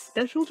that I made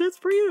special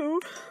just for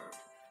you.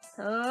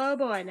 Oh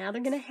boy, now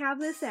they're gonna have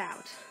this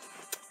out.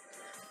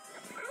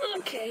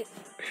 Okay.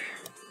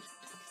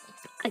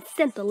 I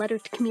sent the letter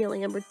to Camille,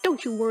 Amber.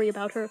 Don't you worry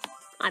about her.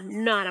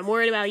 I'm not. I'm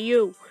worried about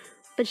you.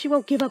 But she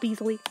won't give up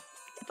easily.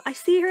 If I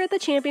see her at the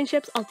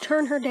championships, I'll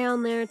turn her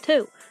down there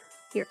too.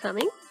 You're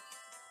coming?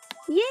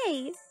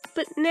 Yay!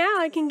 But now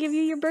I can give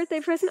you your birthday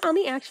present on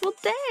the actual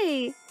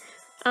day.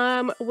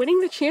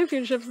 Winning the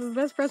championships is the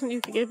best present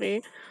you could give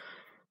me.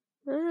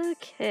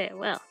 Okay,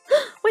 well.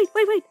 Wait!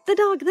 The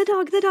dog!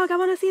 I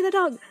want to see the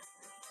dog!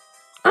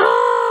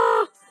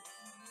 Ah!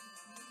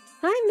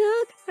 Hi,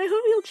 Milk! I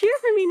hope you'll cheer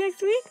for me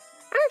next week.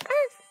 Arf,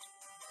 arf!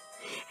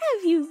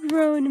 Have you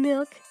grown,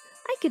 Milk?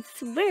 I could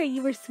swear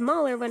you were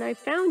smaller when I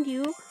found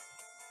you.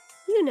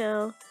 You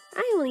know,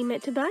 I only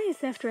met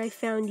Tobias after I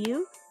found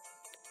you.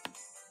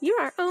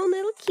 You're our own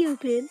little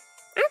Cupid.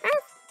 Arf,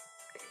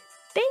 arf.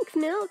 Thanks,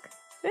 Milk.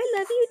 I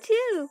love you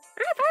too.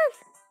 Arf,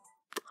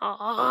 arf.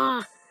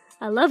 Aww,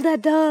 I love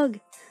that dog.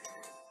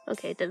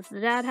 Okay, does the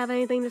dad have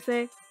anything to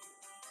say?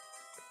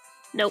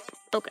 Nope.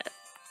 Okay.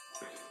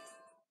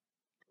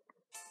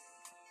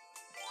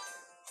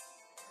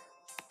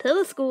 To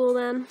the school,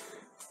 then.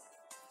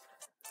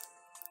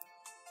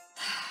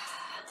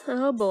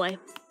 Oh, boy.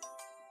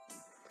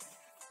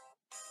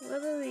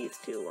 What do these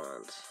two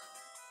want?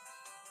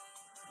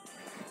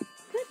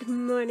 Good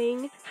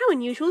morning. How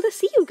unusual to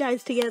see you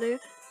guys together.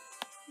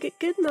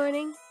 Good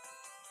morning.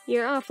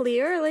 You're awfully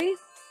early.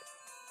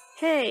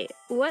 Hey,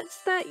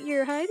 what's that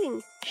you're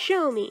hiding?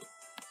 Show me.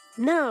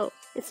 No,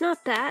 it's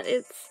not that.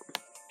 It's...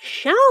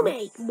 Show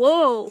me!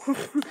 Whoa!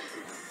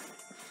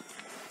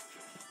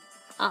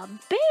 A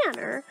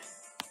banner?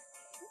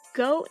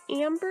 Go,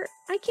 Amber.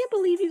 I can't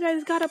believe you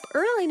guys got up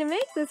early to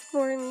make this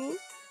for me.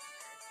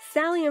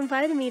 Sally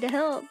invited me to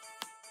help.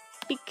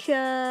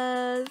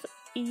 Because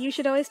you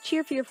should always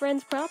cheer for your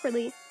friends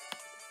properly.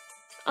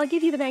 I'll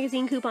give you the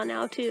magazine coupon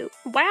now, too.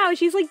 Wow,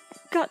 she's like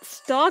got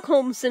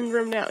Stockholm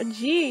Syndrome now.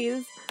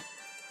 Jeez.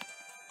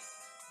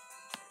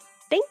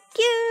 Thank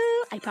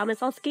you! I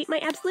promise I'll skate my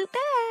absolute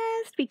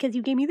best because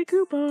you gave me the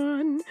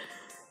coupon.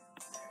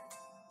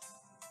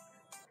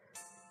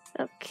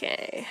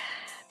 Okay.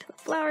 To the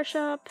flower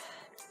shop.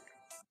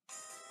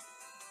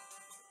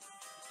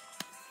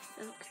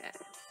 Okay.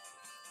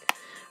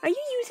 Are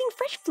you using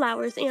fresh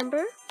flowers,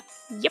 Amber?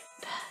 Yep,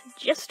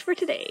 just for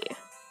today.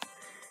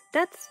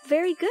 That's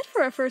very good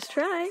for our first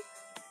try.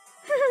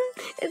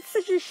 It's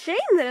such a shame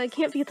that I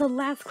can't be the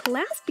last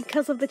class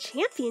because of the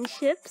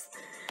championships.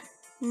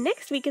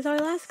 Next week is our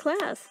last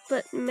class,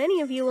 but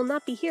many of you will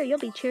not be here. You'll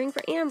be cheering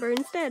for Amber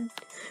instead.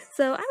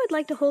 So I would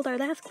like to hold our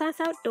last class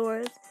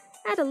outdoors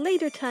at a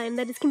later time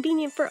that is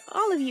convenient for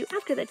all of you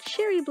after the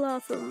cherry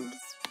blossoms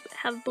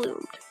have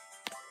bloomed.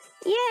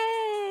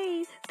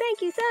 Yay!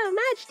 Thank you so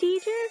much,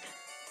 teacher!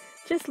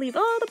 Just leave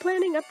all the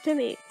planning up to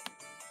me.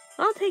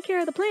 I'll take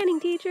care of the planning,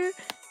 teacher.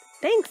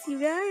 Thanks, you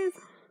guys.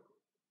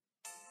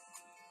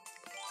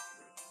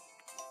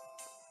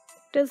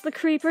 Does the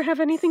creeper have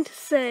anything to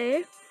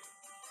say?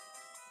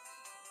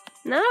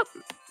 Nope.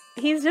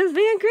 He's just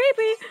being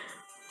creepy.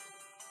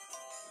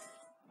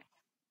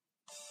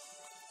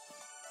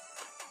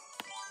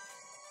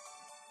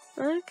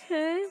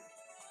 Okay.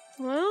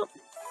 Well.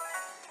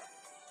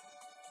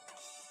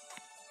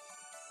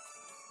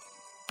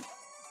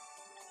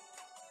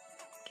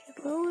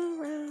 Okay,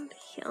 roll around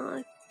here,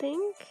 I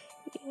think.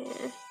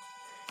 Yeah.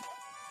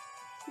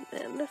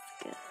 Then this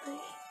guy.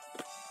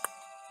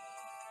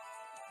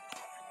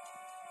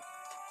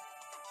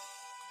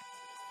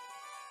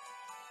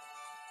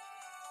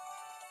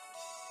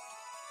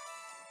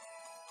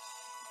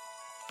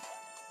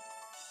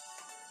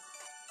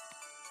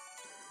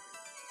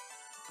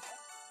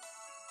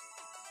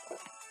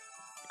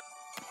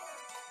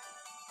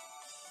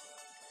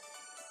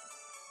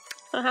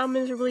 So how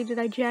miserably did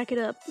I jack it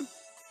up?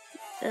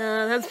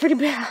 That's pretty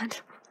bad.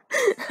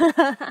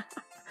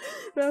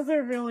 That's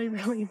a really,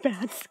 really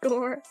bad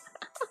score.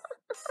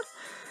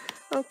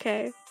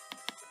 Okay.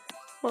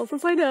 Well,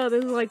 since I know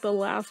this is like the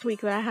last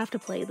week that I have to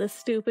play this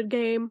stupid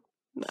game,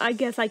 I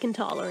guess I can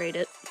tolerate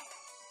it.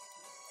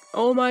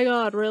 Oh my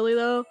god, really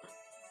though?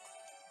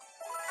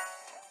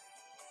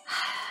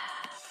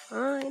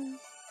 Fine.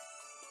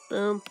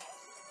 Boom.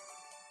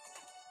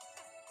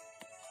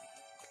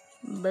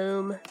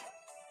 Boom.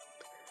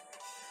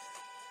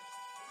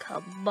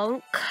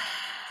 Kabunk.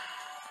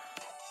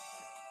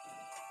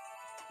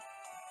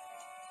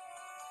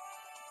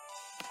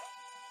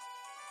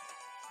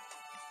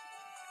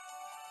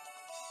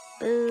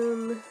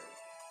 Boom.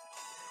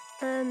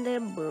 And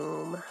then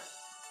boom.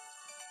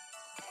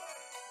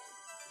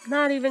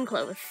 Not even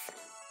close.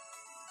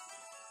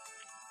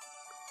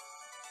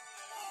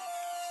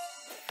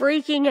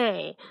 Freaking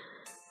A.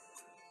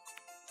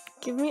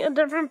 Give me a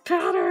different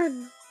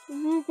pattern.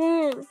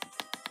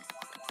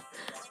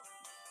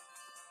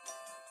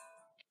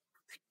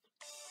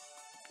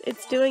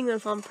 It's doing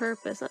this on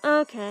purpose.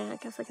 Okay, I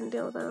guess I can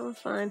deal with that.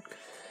 That's fine.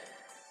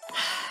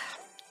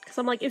 Because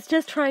I'm like, it's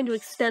just trying to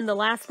extend the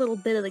last little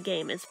bit of the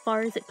game as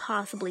far as it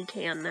possibly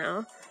can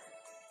now.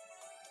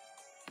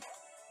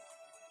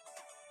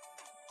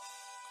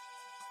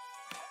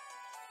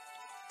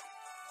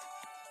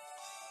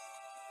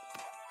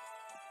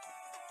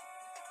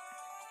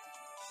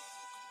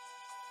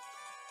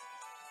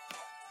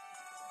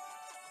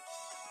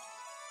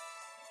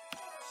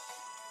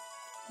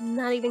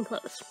 Not even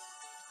close.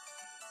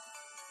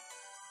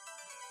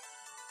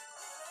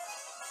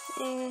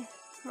 Well,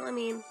 I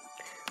mean,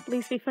 at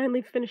least we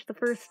finally finished the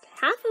first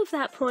half of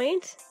that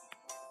point.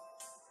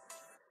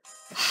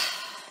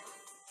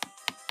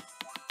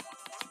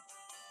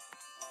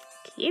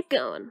 Keep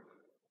going.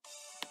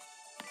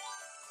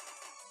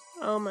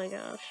 Oh my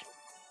gosh.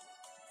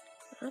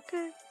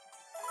 Okay.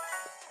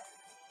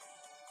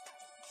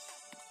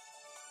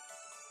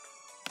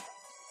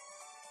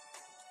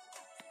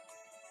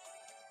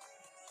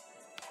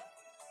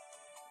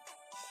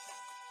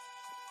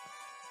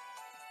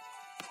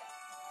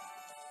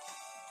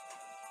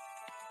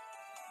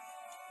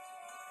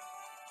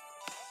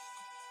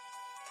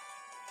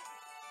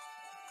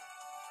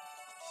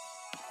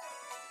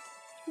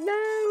 No,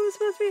 who's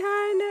supposed to be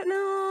behind it?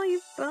 No,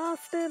 you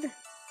bastard.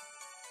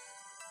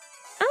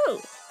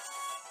 Oh!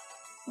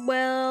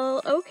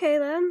 Well, okay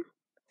then.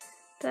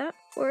 That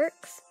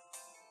works.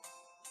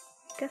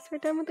 Guess we're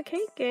done with the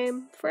cake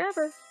game.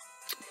 Forever.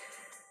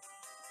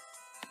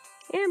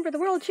 Amber, the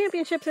World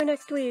Championships are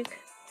next week.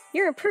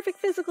 You're in perfect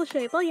physical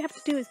shape. All you have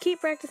to do is keep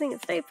practicing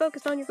and stay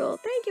focused on your goal.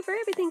 Thank you for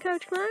everything,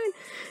 Coach Klein.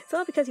 It's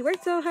all because you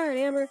worked so hard,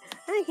 Amber.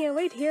 I can't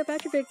wait to hear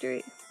about your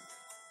victory.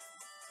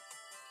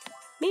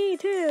 Me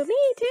too,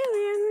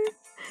 Amber.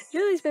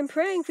 Julie's been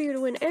praying for you to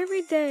win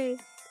every day.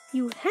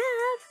 You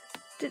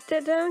have?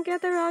 Don't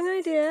get the wrong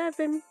idea. I've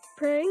been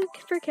praying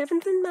for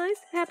Kevin's and my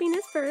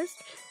happiness first.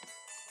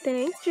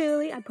 Thanks,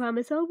 Julie. I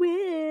promise I'll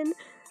win.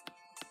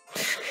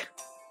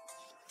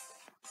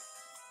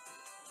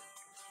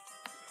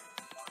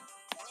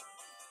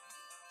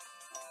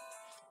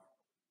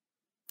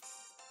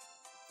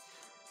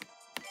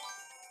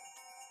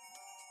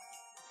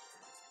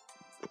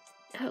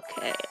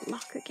 Okay,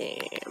 locker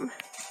game.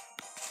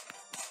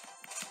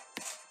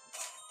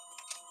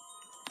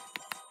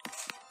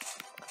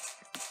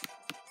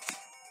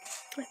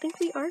 I think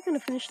we are going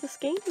to finish this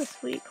game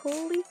this week.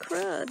 Holy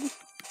crud.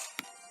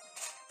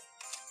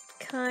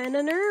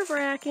 Kinda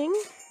nerve-wracking.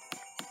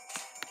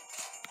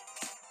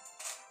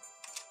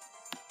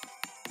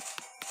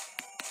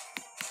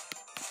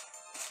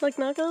 Like,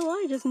 not gonna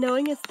lie, just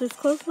knowing it's this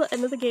close to the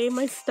end of the game,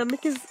 my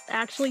stomach is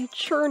actually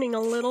churning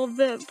a little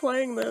bit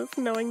playing this,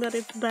 knowing that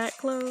it's that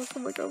close.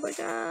 I'm like, oh my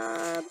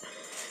god.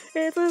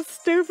 It's a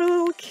stupid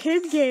little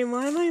kid game.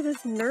 Why am I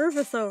this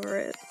nervous over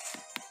it?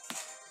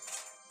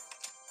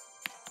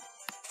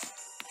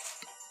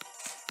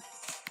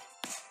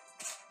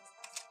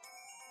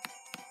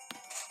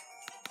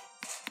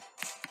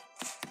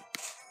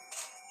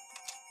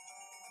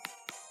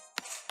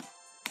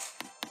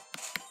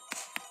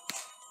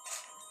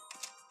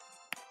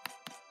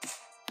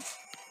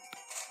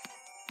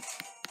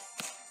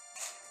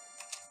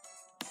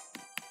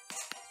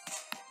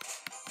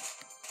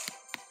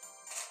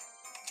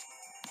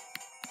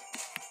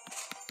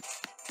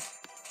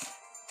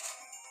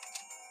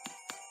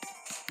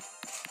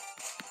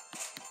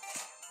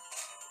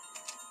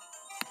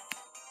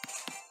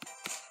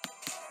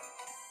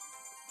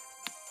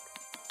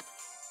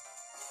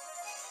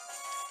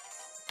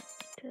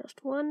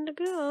 Just one to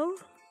go.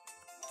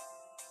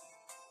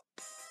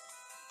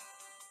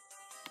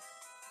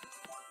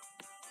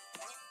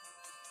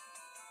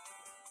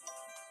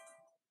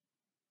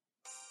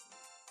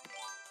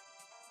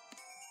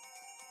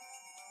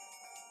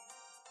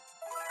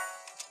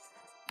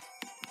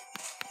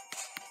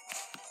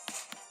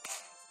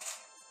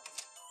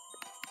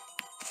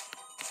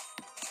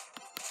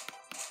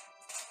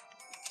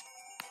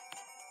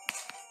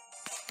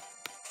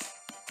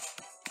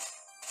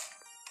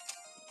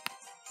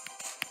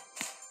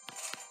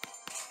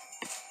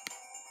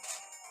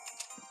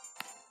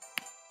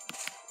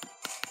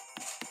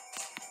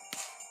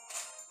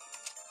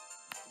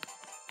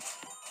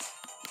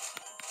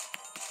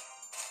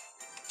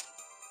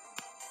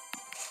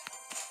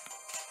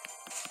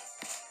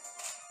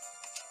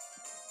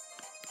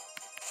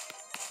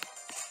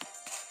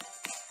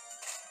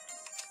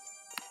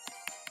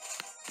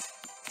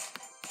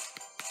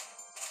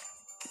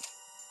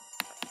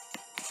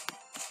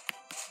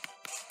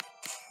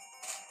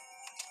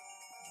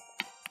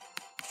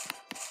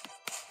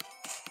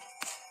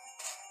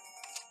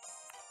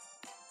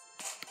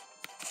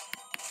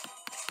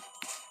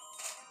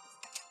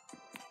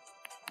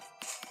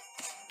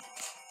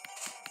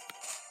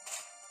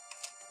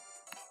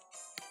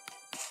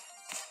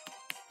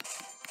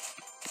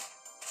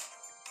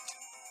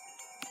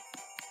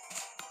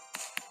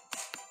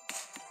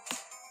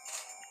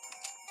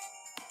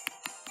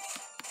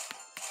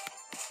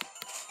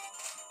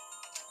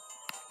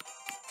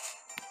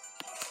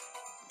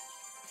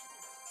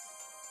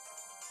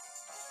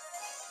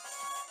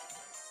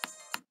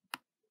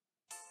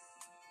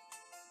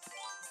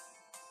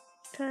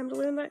 Time to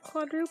learn that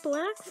quadruple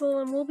axel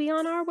and we'll be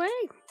on our way.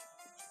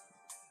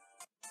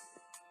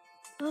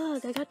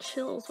 Ugh, I got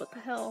chills. What the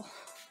hell?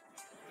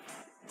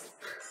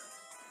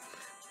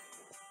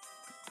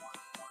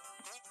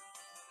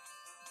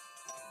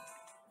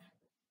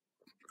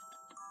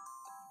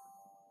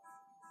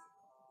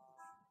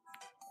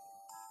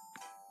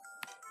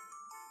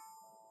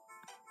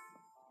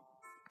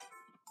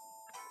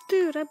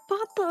 Dude, I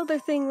bought the other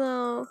thing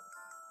though.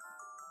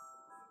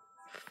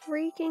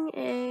 Freaking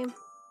A.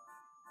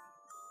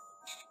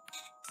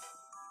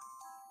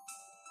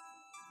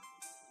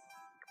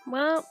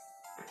 Well,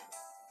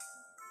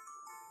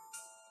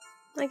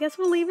 I guess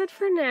we'll leave it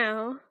for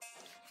now.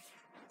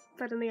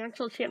 But in the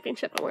actual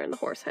championship, I'm wearing the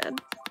horse head.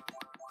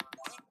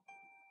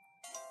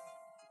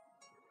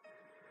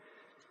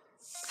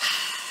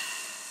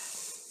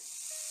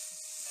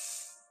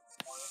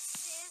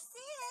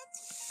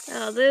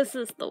 Oh, this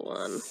is the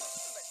one.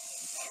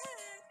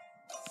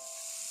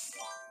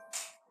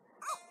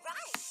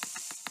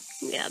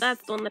 Yeah,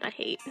 that's the one that I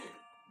hate.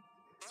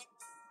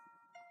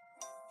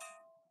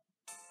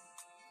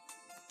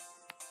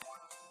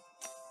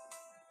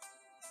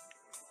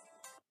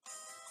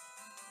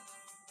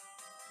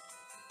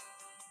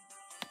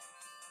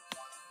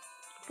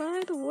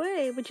 By the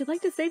way, would you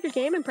like to save your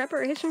game in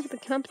preparation for the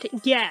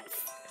competition?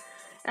 Yes!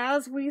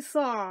 As we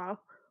saw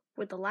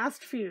with the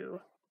last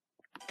few.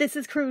 This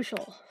is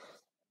crucial.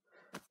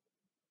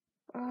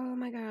 Oh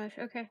my gosh.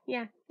 Okay,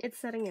 yeah, it's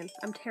setting in.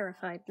 I'm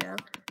terrified now.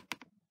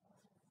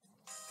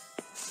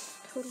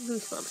 Total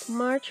goosebumps.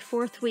 March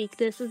 4th week.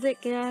 This is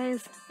it,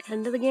 guys.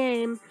 End of the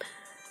game.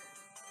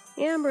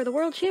 Amber, the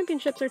World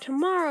Championships are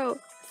tomorrow.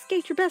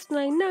 Skate your best and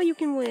I know you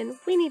can win.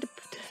 We need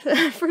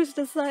to first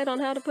decide on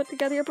how to put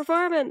together your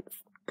performance.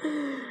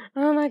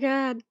 Oh my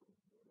god.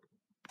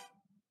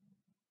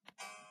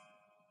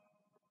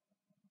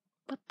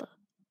 What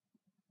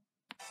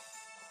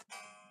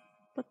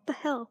the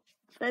hell?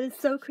 That is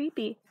so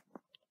creepy.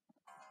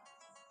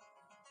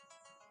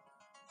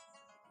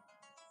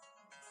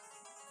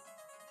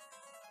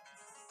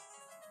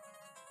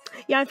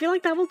 Yeah, I feel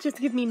like that will just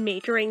give me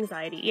major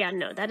anxiety. Yeah,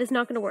 no, that is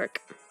not going to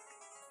work.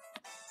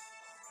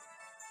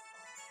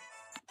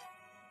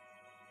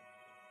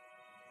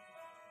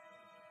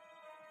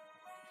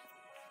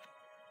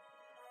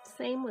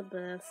 Same with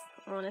this,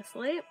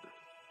 honestly.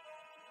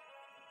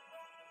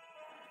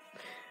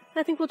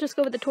 I think we'll just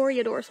go with the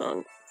Toreador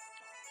song.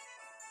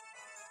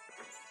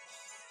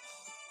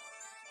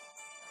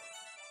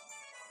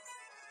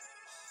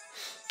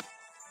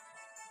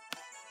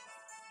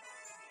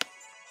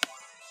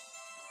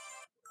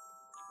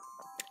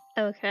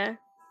 Okay.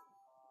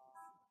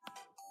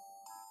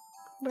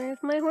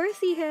 Where's my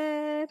horsey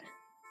head?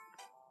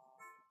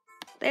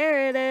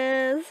 There it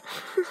is.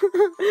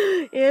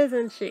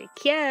 Isn't she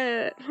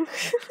cute?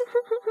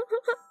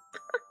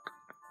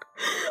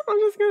 I'm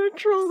just gonna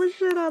troll the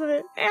shit out of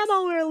it. And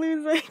I'll wear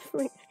losing. You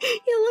look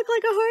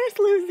like a horse,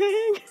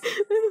 losing.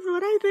 This is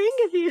what I think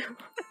of you.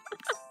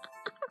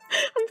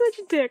 I'm such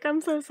a dick.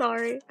 I'm so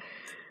sorry.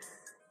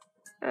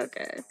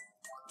 Okay.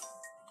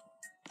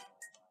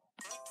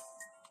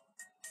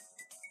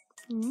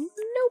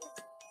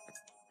 Nope.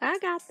 I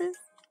got this.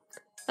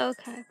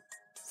 Okay.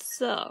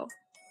 So,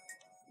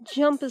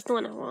 jump is the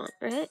one I want,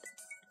 right?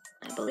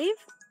 I believe.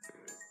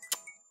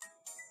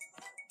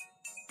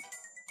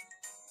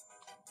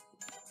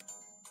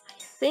 I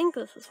think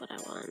this is what I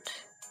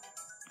want.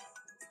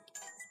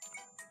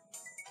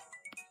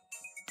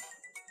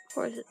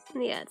 Or is it?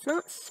 Yeah, it's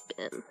not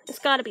spin. It's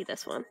gotta be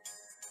this one.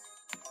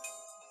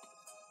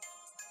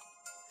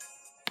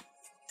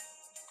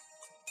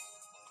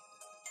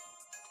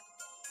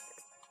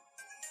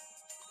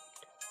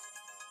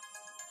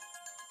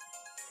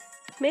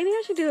 Maybe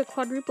I should do a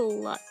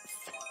quadruple Lutz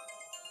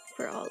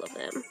for all of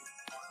them.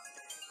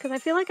 Because I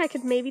feel like I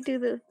could maybe do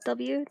the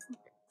W.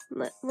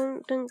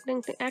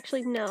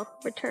 Actually, no.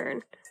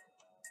 Return.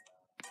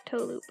 Toe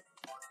loop.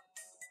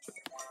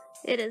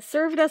 It has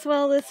served us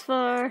well this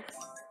far.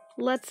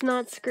 Let's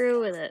not screw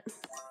with it.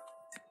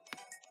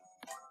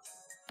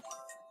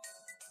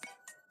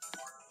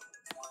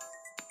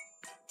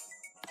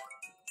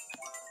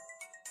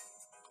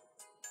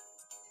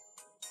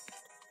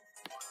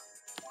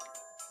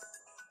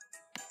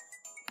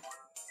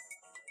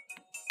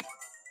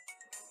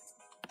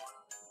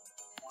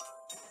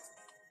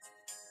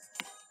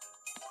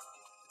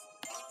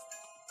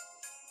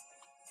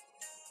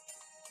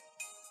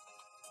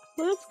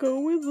 Let's go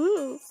with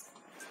this.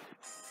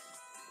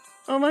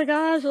 Oh my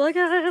gosh, look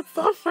at it, it's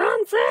so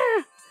fancy!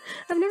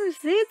 I've never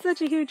seen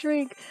such a huge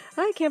rink.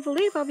 I can't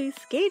believe I'll be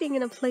skating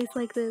in a place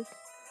like this.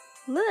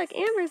 Look,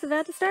 Amber's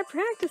about to start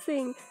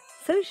practicing.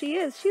 So she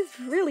is. She's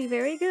really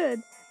very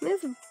good.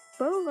 Miss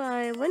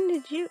Bovi, when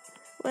did you...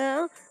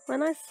 Well,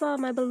 when I saw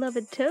my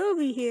beloved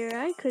Toby here,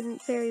 I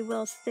couldn't very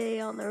well stay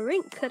on the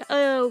rink, could I?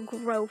 Oh,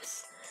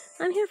 gross.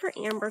 I'm here for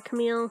Amber,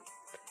 Camille.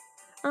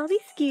 I'll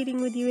be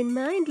skating with you in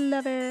mind,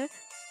 lover.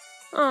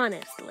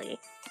 Honestly.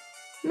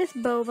 Miss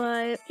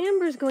Bovi,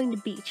 Amber's going to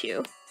beat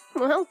you.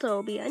 Well,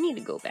 Toby, I need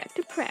to go back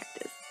to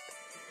practice.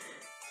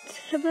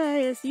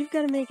 Tobias, you've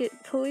got to make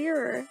it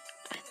clearer.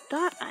 I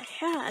thought I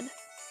had.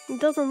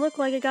 It doesn't look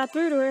like it got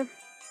through to her.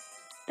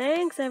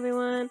 Thanks,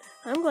 everyone.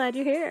 I'm glad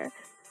you're here.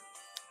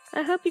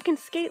 I hope you can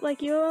skate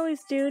like you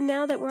always do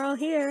now that we're all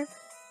here.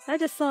 I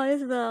just saw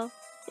Isabel,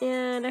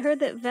 and I heard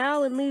that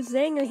Val and Lou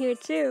Zhang are here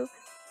too.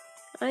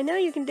 I know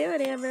you can do it,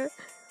 Amber.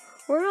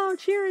 We're all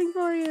cheering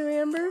for you,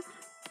 Amber.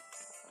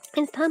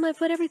 It's time I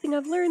put everything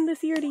I've learned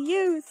this year to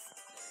use.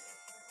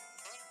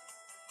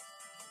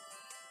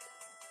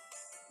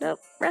 Nope,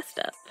 rest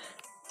up.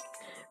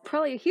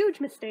 Probably a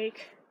huge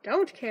mistake.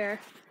 Don't care.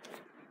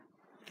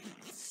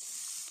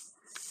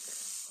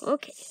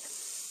 Okay,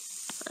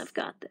 I've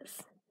got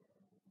this.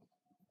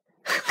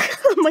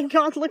 Oh my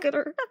god, look at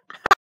her.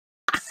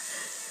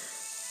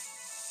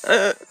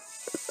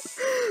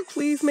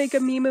 Please make a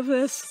meme of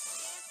this.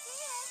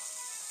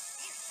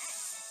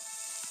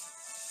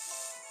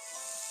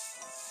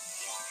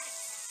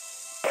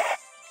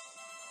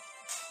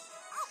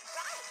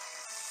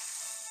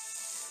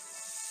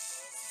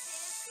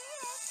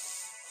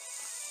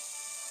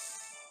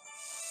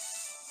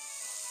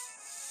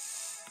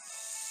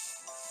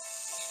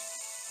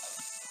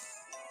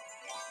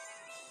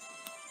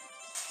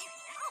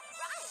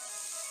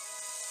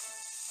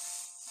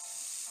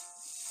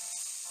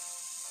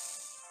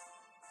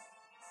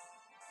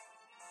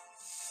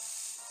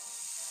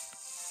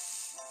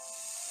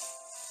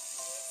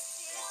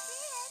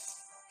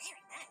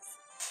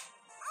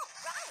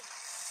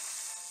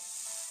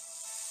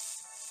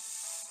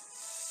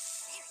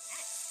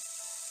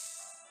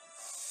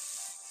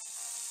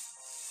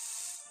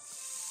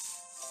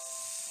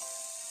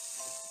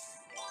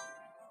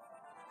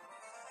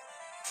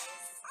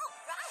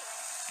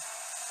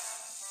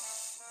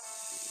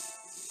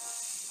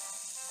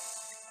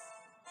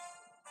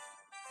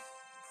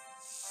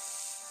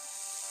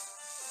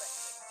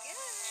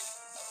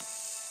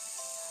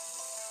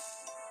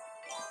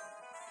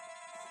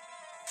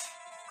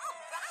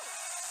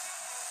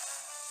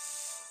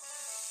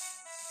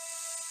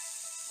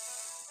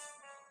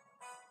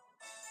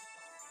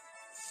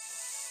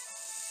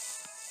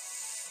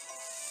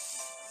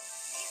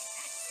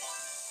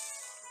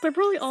 They're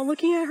probably all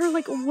looking at her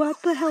like,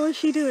 what the hell is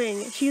she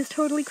doing? She is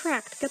totally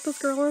cracked. Get this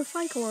girl on a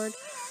psych ward.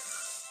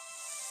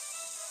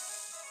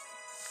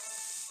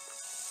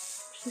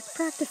 She's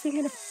practicing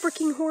in a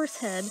freaking horse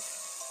head.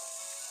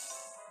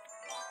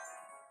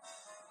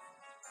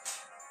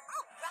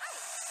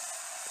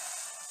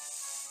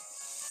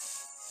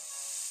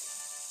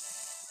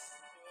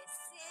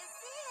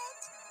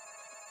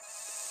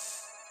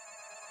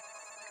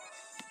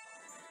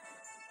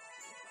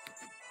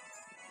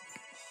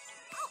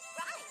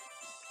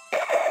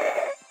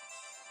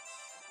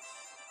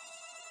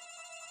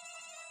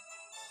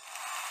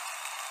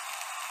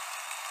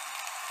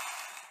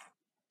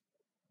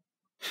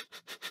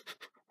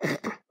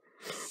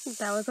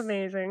 That was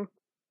amazing.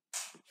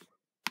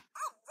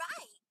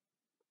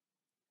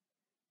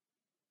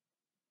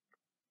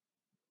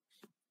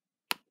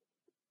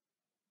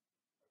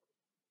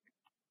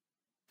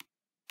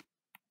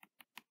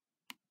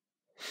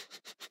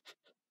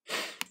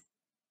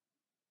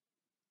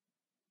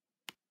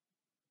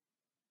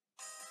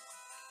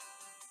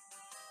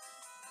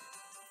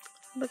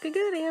 Looking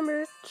good,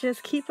 Amber.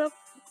 Just keep that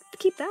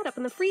up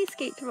in the free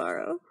skate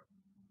tomorrow.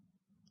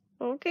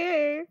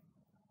 Okay.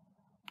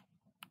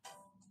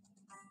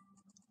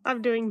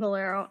 I'm doing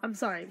Bolero. I'm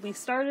sorry. We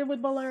started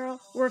with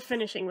Bolero. We're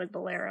finishing with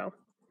Bolero.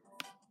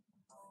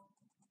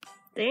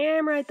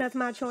 Damn right, that's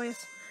my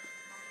choice.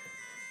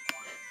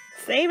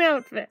 Same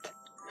outfit.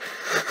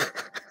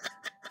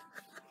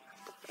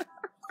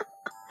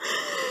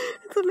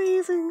 It's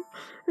amazing.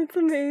 It's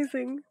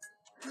amazing.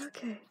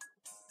 Okay.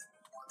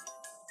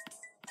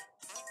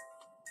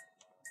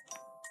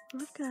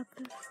 I've got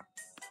this.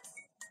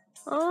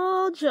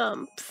 All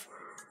jumps.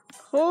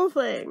 Whole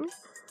thing.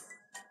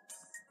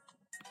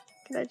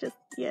 Can I just...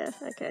 yeah,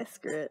 okay,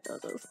 screw it. I'll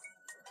just...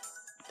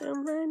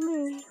 don't mind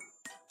me.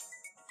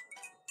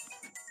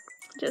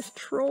 Just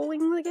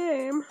trolling the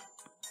game.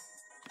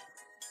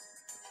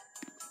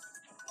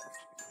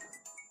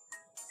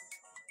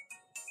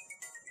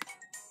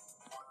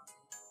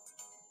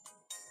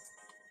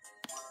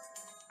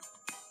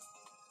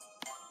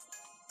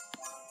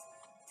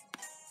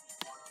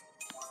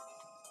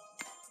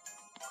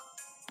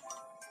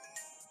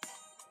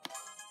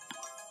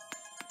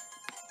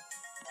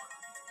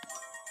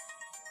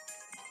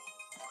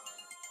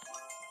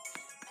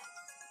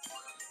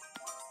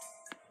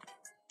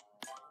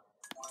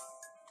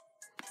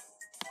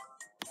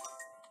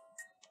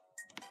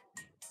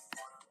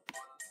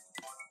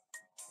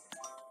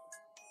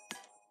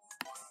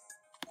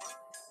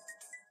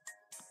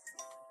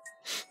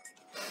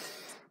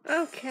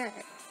 Okay.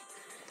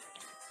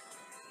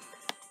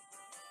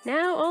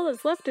 Now all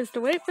that's left is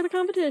to wait for the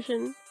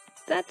competition.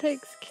 That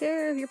takes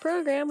care of your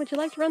program. Would you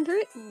like to run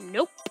through it?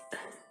 Nope.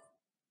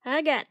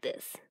 I got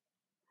this.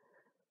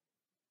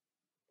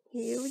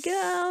 Here we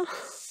go.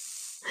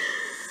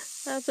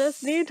 I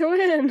just need to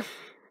win.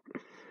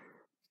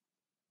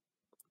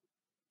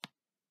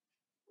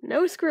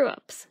 No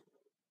screw-ups.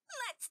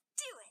 Let's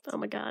do it. Oh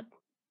my god.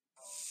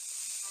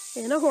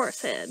 In a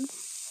horse head.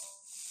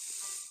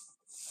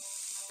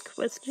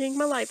 Questioning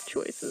my life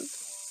choices.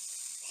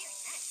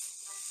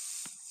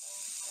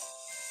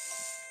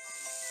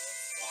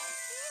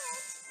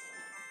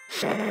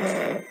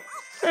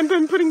 And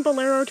then putting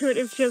Bolero to it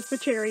is just the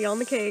cherry on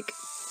the cake.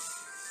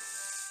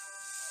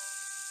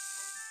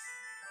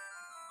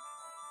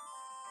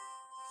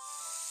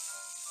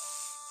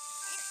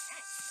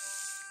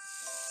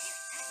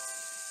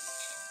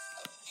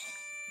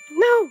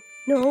 No!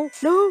 No,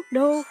 no,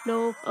 no,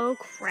 no. Oh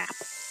crap.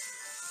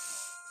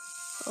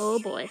 Oh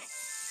boy.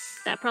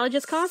 That probably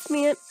just cost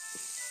me it.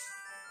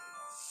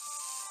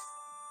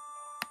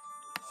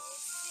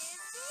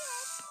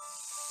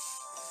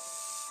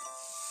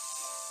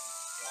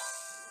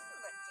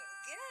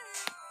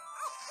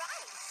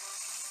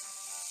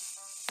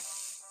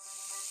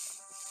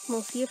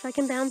 We'll see if I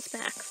can bounce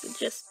back with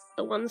just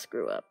the one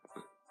screw up.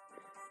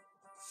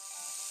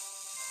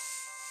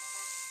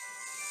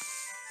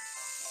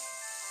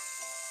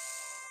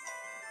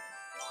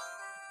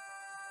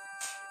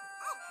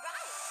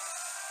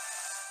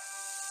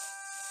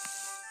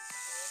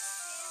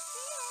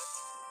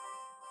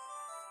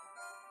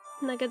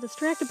 And I got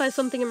distracted by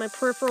something in my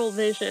peripheral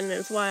vision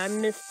is why I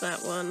missed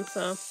that one,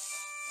 so...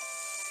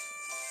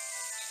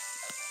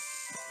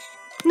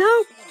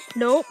 No!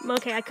 Nope.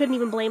 Okay, I couldn't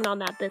even blame it on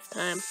that this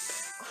time.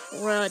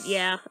 Crud,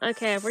 yeah.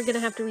 Okay, we're gonna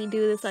have to redo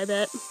this, I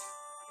bet.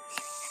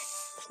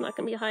 It's not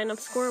gonna be a high enough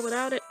score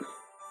without it.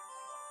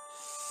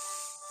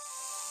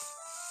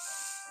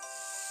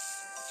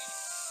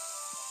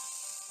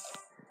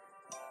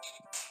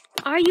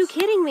 Are you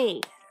kidding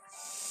me?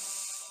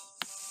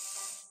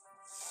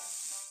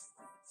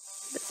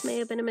 This may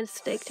have been a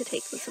mistake to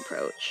take this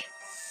approach.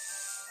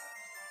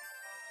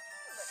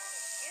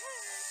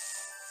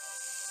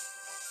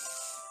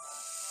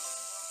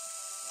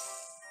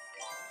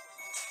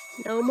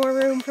 No more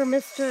room for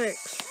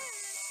mistakes.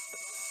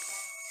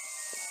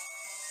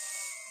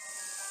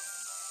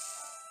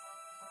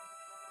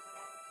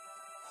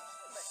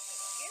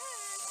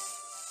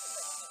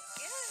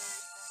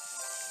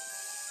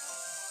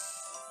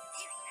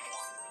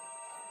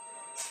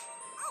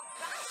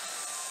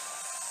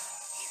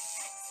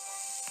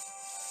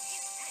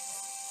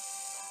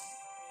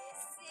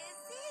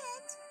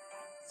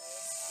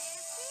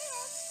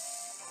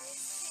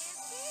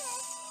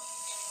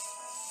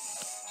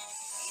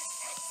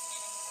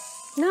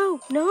 No,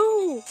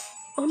 no!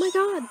 Oh my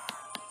god!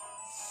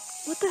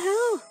 What the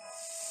hell?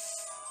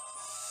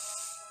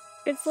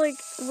 It's like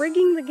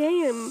rigging the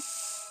game.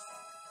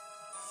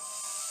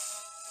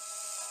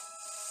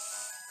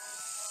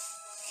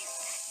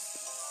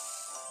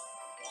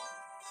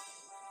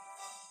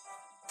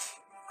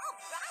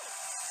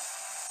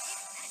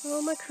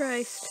 Oh my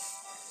Christ.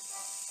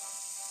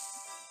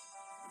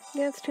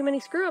 Yeah, it's too many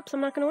screw-ups.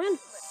 I'm not gonna win.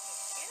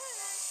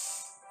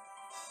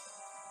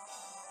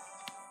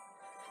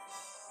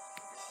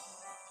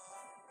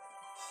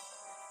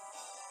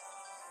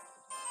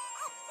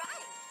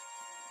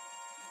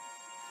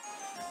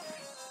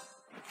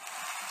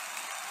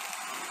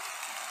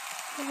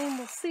 I mean,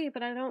 we'll see,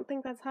 but I don't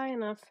think that's high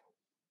enough.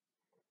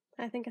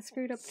 I think I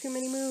screwed up too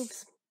many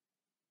moves.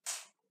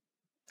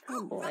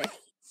 Oh boy.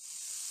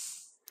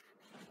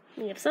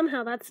 If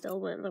somehow that still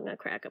wins, I'm gonna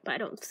crack up. I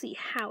don't see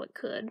how it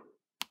could.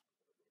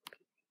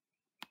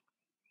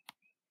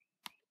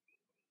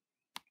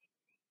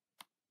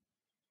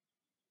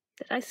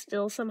 Did I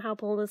still somehow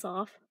pull this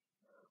off?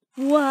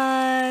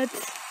 What?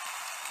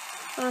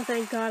 Oh,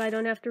 thank God I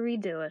don't have to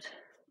redo it.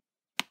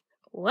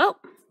 Well,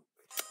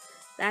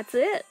 that's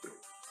it.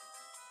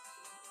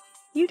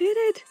 You did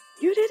it!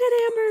 You did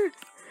it, Amber!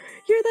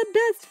 You're the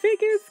best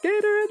figure skater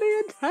in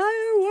the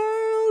entire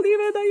world,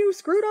 even though you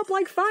screwed up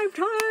like 5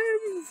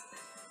 times!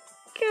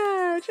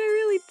 Coach, I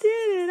really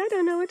did it! I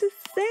don't know what to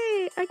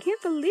say! I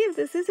can't believe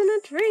this isn't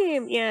a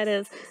dream! Yeah, it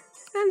is.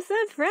 I'm so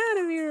proud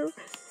of you!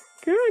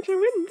 Coach, I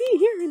wouldn't be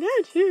here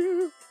without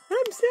you!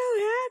 I'm so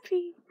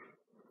happy!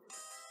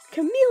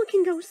 Camille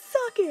can go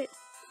suck it!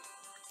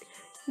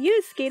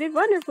 You skated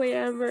wonderfully,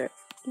 Amber!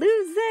 Lu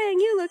Zhang,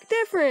 you look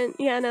different!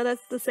 Yeah, no,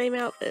 that's the same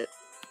outfit.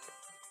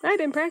 I've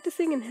been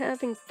practicing and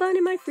having fun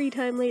in my free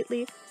time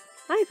lately.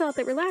 I thought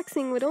that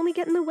relaxing would only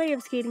get in the way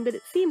of skating, but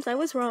it seems I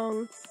was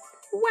wrong.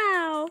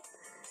 Wow!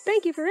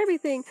 Thank you for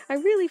everything. I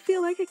really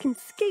feel like I can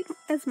skate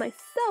as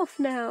myself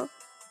now.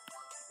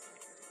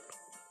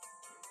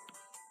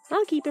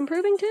 I'll keep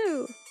improving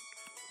too.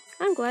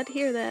 I'm glad to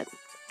hear that.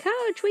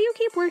 Coach, will you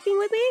keep working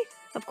with me?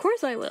 Of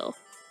course I will.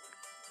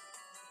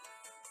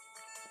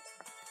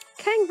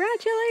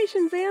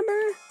 Congratulations,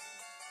 Amber!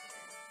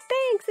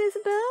 Thanks,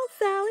 Isabel,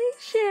 Sally,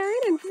 Sharon,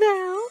 and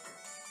Val.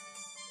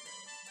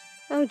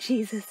 Oh,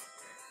 Jesus.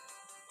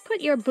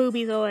 Put your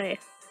boobies away.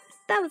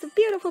 That was a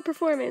beautiful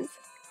performance.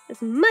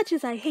 As much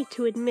as I hate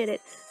to admit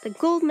it, the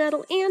gold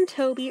medal and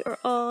Toby are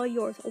all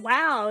yours.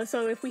 Wow,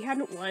 so if we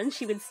hadn't won,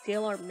 she would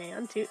steal our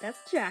man, too.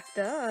 That's jacked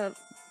up.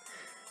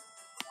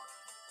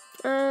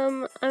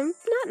 I'm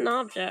not an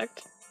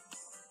object.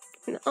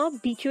 And I'll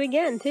beat you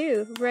again,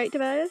 too. Right,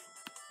 Tobias?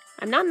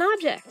 I'm not an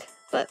object,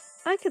 but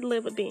I could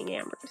live with being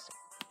Amber's.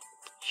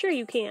 Sure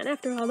you can.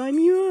 After all, I'm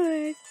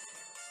yours.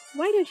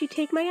 Why don't you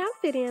take my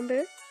outfit,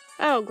 Amber?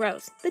 Oh,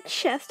 gross. The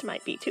chest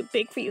might be too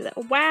big for you,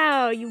 though.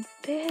 Wow, you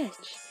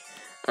bitch.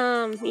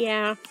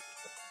 Yeah.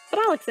 But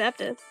I'll accept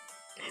it.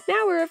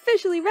 Now we're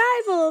officially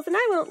rivals, and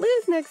I won't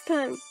lose next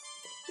time.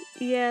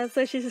 Yeah,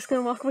 so she's just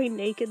gonna walk away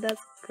naked.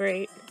 That's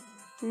great.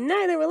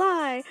 Neither will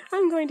I.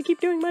 I'm going to keep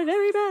doing my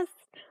very best.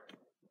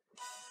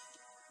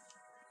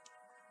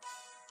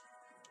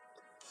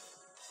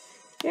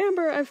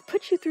 Amber, I've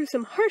put you through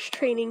some harsh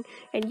training,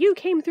 and you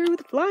came through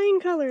with flying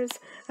colors.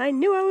 I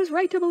knew I was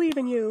right to believe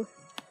in you.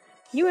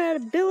 You had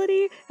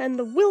ability and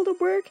the will to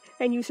work,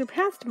 and you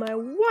surpassed my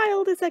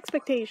wildest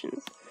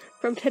expectations.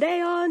 From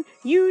today on,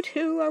 you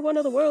two are one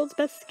of the world's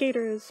best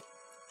skaters.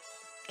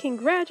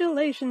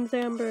 Congratulations,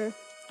 Amber.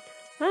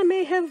 I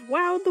may have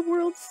wowed the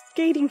world's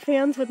skating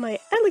fans with my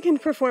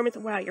elegant performance.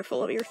 Wow, you're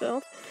full of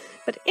yourself.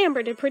 But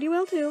Amber did pretty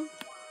well, too.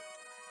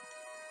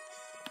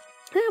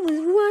 That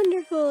was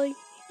wonderful.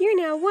 You're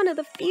now one of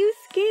the few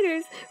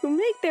skaters who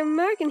make their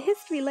mark in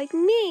history like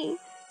me.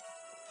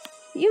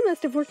 You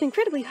must have worked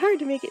incredibly hard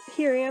to make it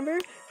here, Amber.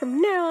 From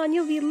now on,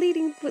 you'll be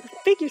leading the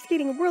figure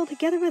skating world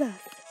together with us.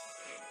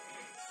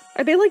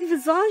 Are they like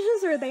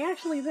visages, or are they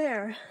actually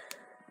there?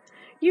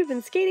 You've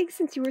been skating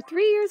since you were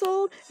 3 years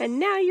old, and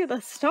now you're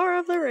the star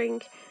of the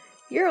rink.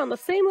 You're on the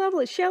same level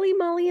as Shelly,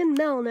 Molly, and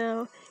Mel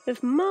now.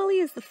 If Molly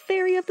is the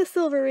fairy of the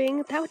silver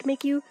ring, that would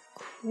make you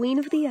Queen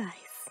of the Ice.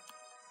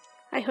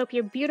 I hope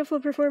your beautiful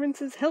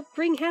performances help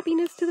bring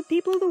happiness to the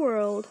people of the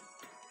world.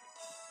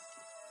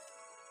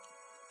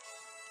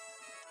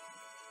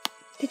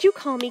 Did you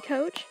call me,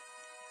 Coach?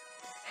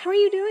 How are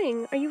you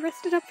doing? Are you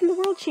rested up from the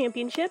World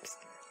Championships?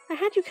 I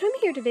had you come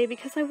here today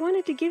because I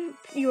wanted to give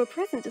you a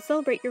present to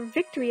celebrate your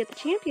victory at the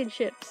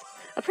championships.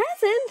 A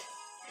present?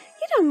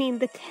 You don't mean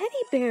the teddy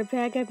bear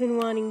bag I've been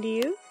wanting, do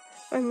you?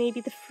 Or maybe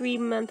the free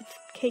month of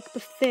cake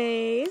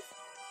buffets?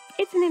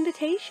 It's an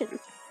invitation.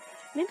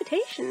 An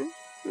invitation?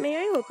 May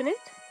I open it?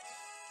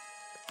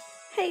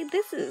 Hey,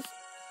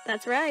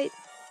 that's right.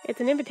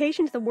 It's an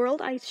invitation to the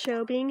World Ice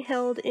Show being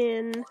held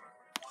in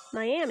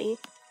Miami.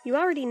 You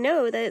already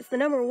know that it's the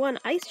 #1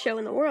 ice show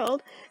in the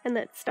world, and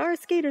that star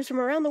skaters from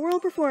around the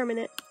world perform in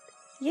it.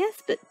 Yes,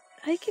 but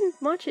I can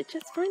watch it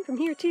just fine from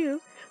here,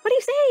 too. What are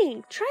you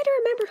saying? Try to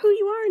remember who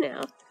you are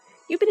now.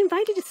 You've been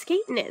invited to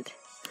skate in it.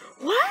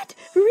 What?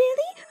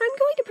 Really? I'm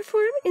going to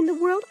perform in the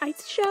World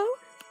Ice Show?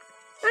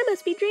 I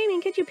must be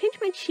dreaming. Could you pinch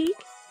my cheek?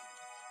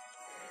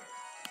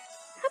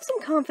 Have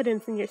some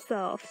confidence in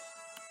yourself.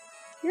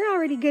 You're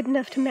already good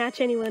enough to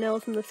match anyone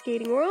else in the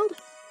skating world.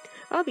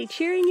 I'll be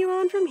cheering you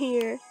on from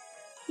here.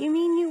 You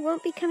mean you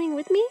won't be coming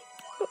with me?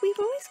 But we've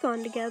always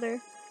gone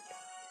together.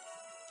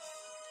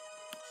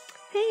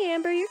 Hey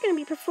Amber, you're going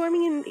to be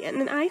performing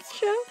in an ice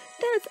show?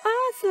 That's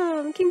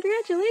awesome!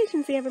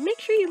 Congratulations, Amber. Make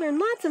sure you learn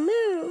lots of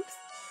moves.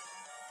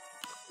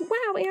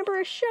 Wow, Amber,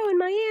 a show in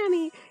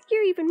Miami.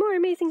 You're even more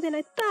amazing than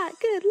I thought.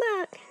 Good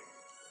luck.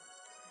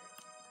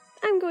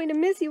 I'm going to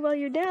miss you while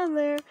you're down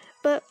there,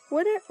 but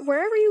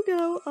wherever you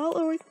go, I'll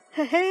always...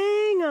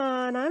 Hang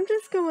on, I'm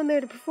just going there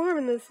to perform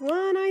in this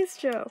one ice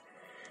show.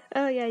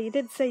 Oh yeah, you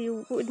did say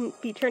you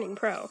wouldn't be turning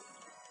pro.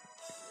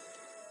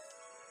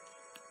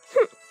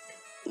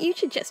 You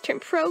should just turn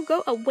pro,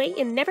 go away,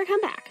 and never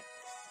come back.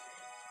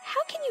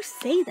 How can you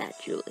say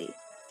that, Julie?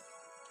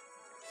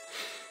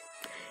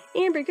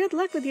 Amber, good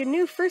luck with your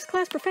new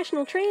first-class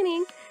professional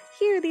training.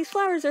 Here, these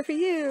flowers are for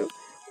you.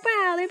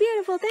 Wow, they're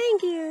beautiful,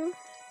 thank you.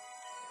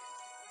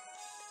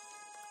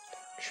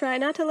 Try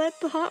not to let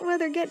the hot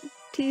weather get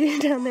to you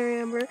down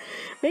there, Amber.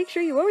 Make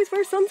sure you always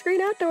wear sunscreen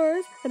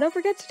outdoors, and don't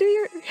forget to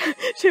do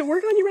to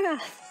work on your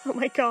math. Oh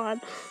my god.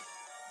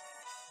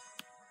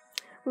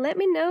 Let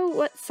me know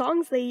what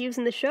songs they use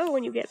in the show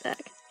when you get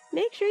back.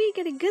 Make sure you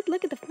get a good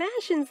look at the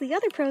fashions the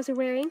other pros are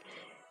wearing.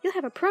 You'll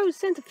have a pro's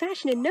sense of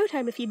fashion in no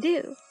time if you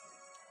do.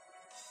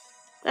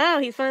 Oh,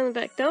 he's finally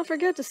back. Don't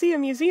forget to see a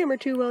museum or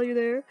two while you're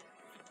there.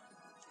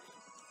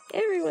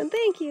 Everyone,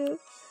 thank you.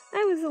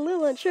 I was a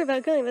little unsure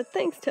about going, but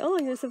thanks to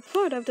all your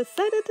support, I've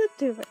decided to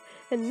do it.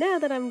 And now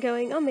that I'm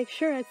going, I'll make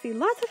sure I see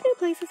lots of new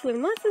places,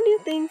 learn lots of new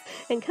things,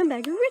 and come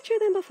back richer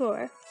than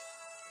before.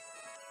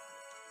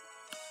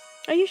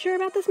 Are you sure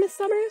about this, Miss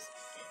Summers?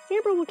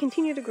 Amber will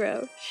continue to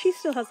grow. She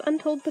still has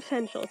untold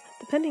potential.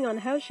 Depending on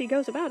how she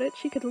goes about it,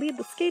 she could lead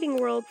the skating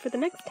world for the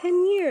next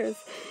 10 years.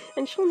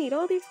 And she'll need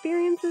all the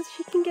experiences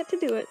she can get to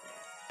do it.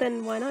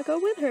 Then why not go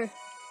with her?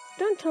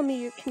 Don't tell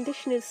me your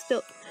condition is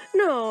still...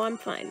 No, I'm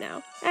fine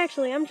now.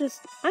 Actually, I'm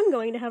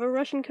going to have a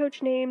Russian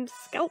coach named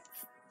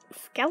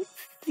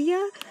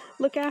Skaltsia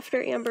look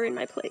after Amber in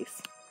my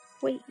place.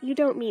 Wait, you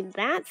don't mean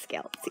that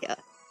Skaltsia?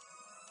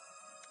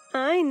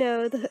 I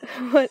know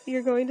what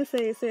you're going to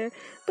say, sir,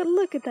 but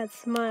look at that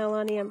smile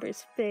on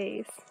Amber's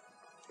face.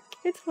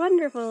 It's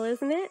wonderful,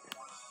 isn't it?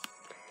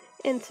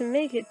 And to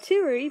make it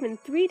 2 or even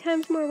 3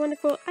 times more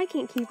wonderful, I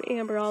can't keep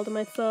Amber all to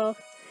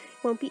myself.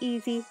 Won't be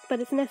easy, but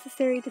it's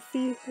necessary to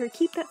see her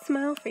keep that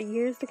smile for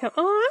years to come.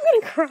 Oh,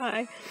 I'm gonna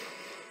cry!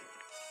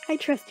 I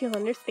trust you'll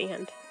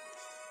understand.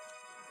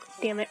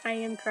 Damn it, I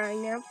am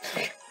crying now.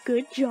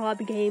 Good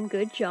job, game,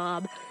 good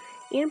job.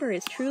 Amber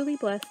is truly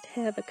blessed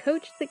to have a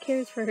coach that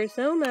cares for her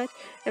so much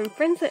and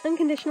friends that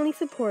unconditionally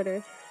support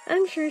her.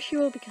 I'm sure she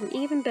will become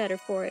even better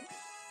for it.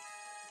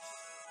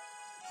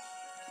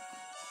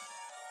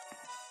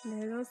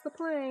 There goes the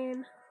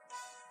plane.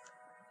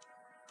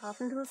 Off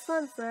into the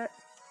sunset.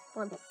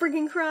 I'm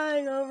freaking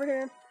crying over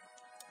here.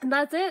 And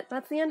that's it.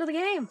 That's the end of the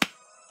game.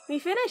 We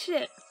finished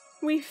it.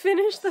 We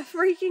finished the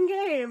freaking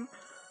game.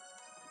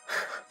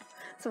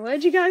 So what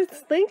did you guys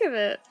think of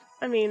it?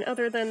 I mean,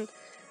 other than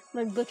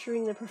like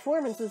butchering the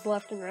performances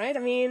left and right. I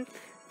mean,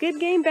 good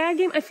game, bad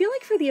game. I feel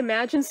like for the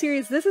Imagine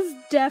series, this is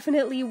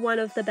definitely one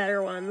of the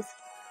better ones.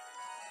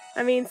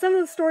 I mean, some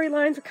of the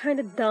storylines are kind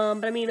of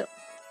dumb, but I mean,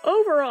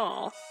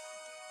 overall,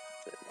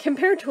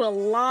 compared to a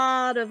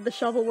lot of the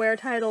shovelware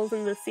titles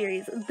in this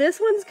series,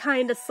 this one's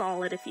kind of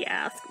solid if you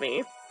ask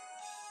me.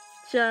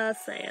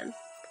 Just saying.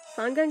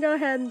 So I'm gonna go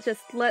ahead and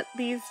just let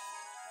these,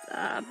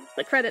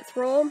 the credits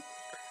roll.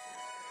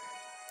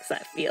 Because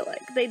I feel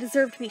like they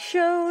deserve to be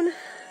shown.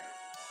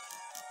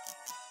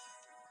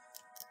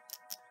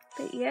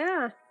 But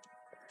yeah.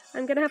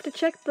 I'm gonna have to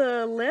check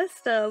the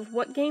list of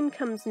what game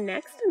comes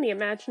next in the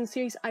Imagine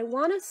series. I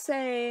want to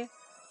say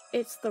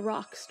it's the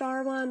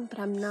Rockstar one, but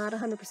I'm not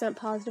 100%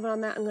 positive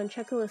on that. I'm gonna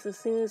check the list as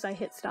soon as I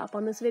hit stop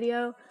on this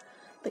video.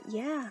 But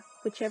yeah,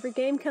 whichever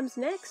game comes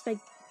next, I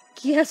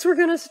guess we're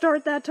gonna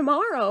start that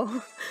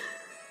tomorrow.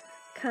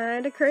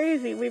 Kinda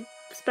crazy. We've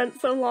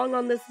spent so long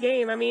on this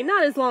game. I mean,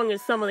 not as long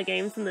as some of the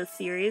games in this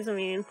series. I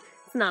mean,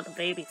 it's not the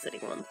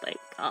babysitting one, thank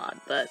God,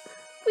 but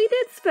we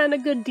did spend a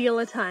good deal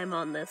of time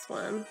on this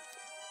one.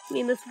 I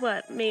mean, this,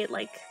 made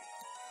like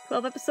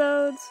 12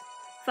 episodes?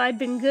 If I'd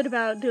been good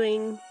about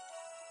doing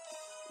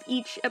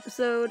each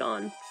episode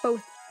on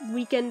both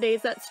weekend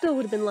days, that still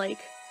would have been like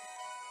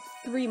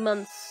 3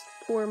 months,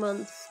 4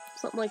 months,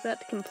 something like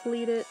that to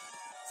complete it.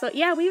 So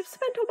yeah, we've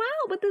spent a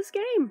while with this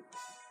game.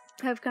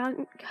 I've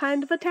gotten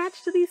kind of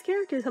attached to these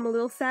characters. I'm a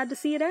little sad to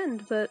see it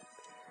end, but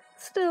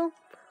still,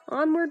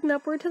 onward and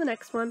upward to the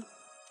next one.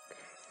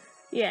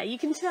 Yeah, you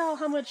can tell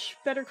how much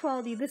better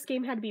quality this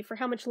game had to be for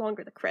how much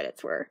longer the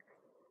credits were.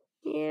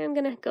 Yeah, I'm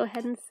gonna go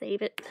ahead and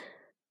save it.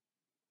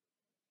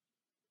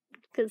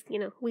 Because, you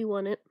know, we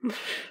won it.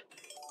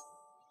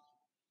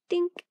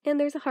 Dink! And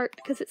there's a heart,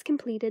 because it's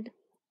completed.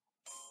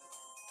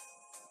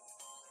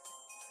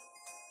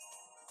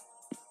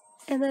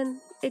 and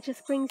then it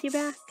just brings you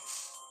back.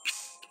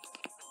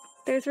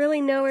 There's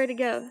really nowhere to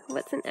go.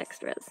 What's in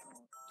extras?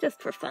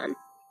 Just for fun.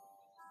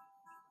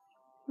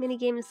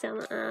 Minigames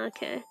sound...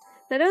 okay.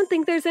 I don't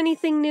think there's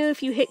anything new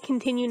if you hit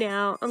continue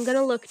now. I'm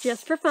gonna look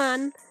just for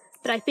fun,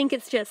 but I think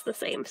it's just the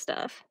same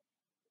stuff.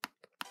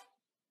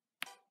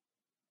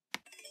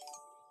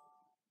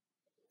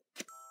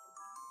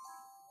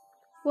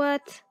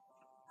 What?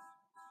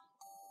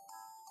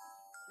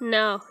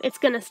 No, it's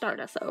gonna start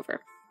us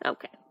over.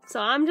 Okay, so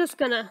I'm just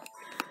gonna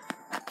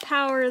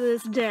power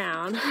this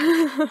down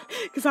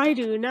because I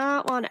do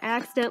not want to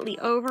accidentally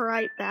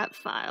overwrite that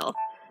file.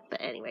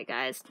 But anyway,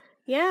 guys,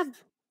 yeah,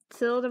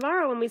 till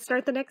tomorrow when we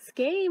start the next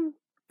game.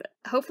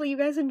 Hopefully you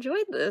guys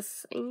enjoyed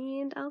this,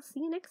 and I'll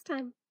see you next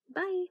time.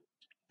 Bye!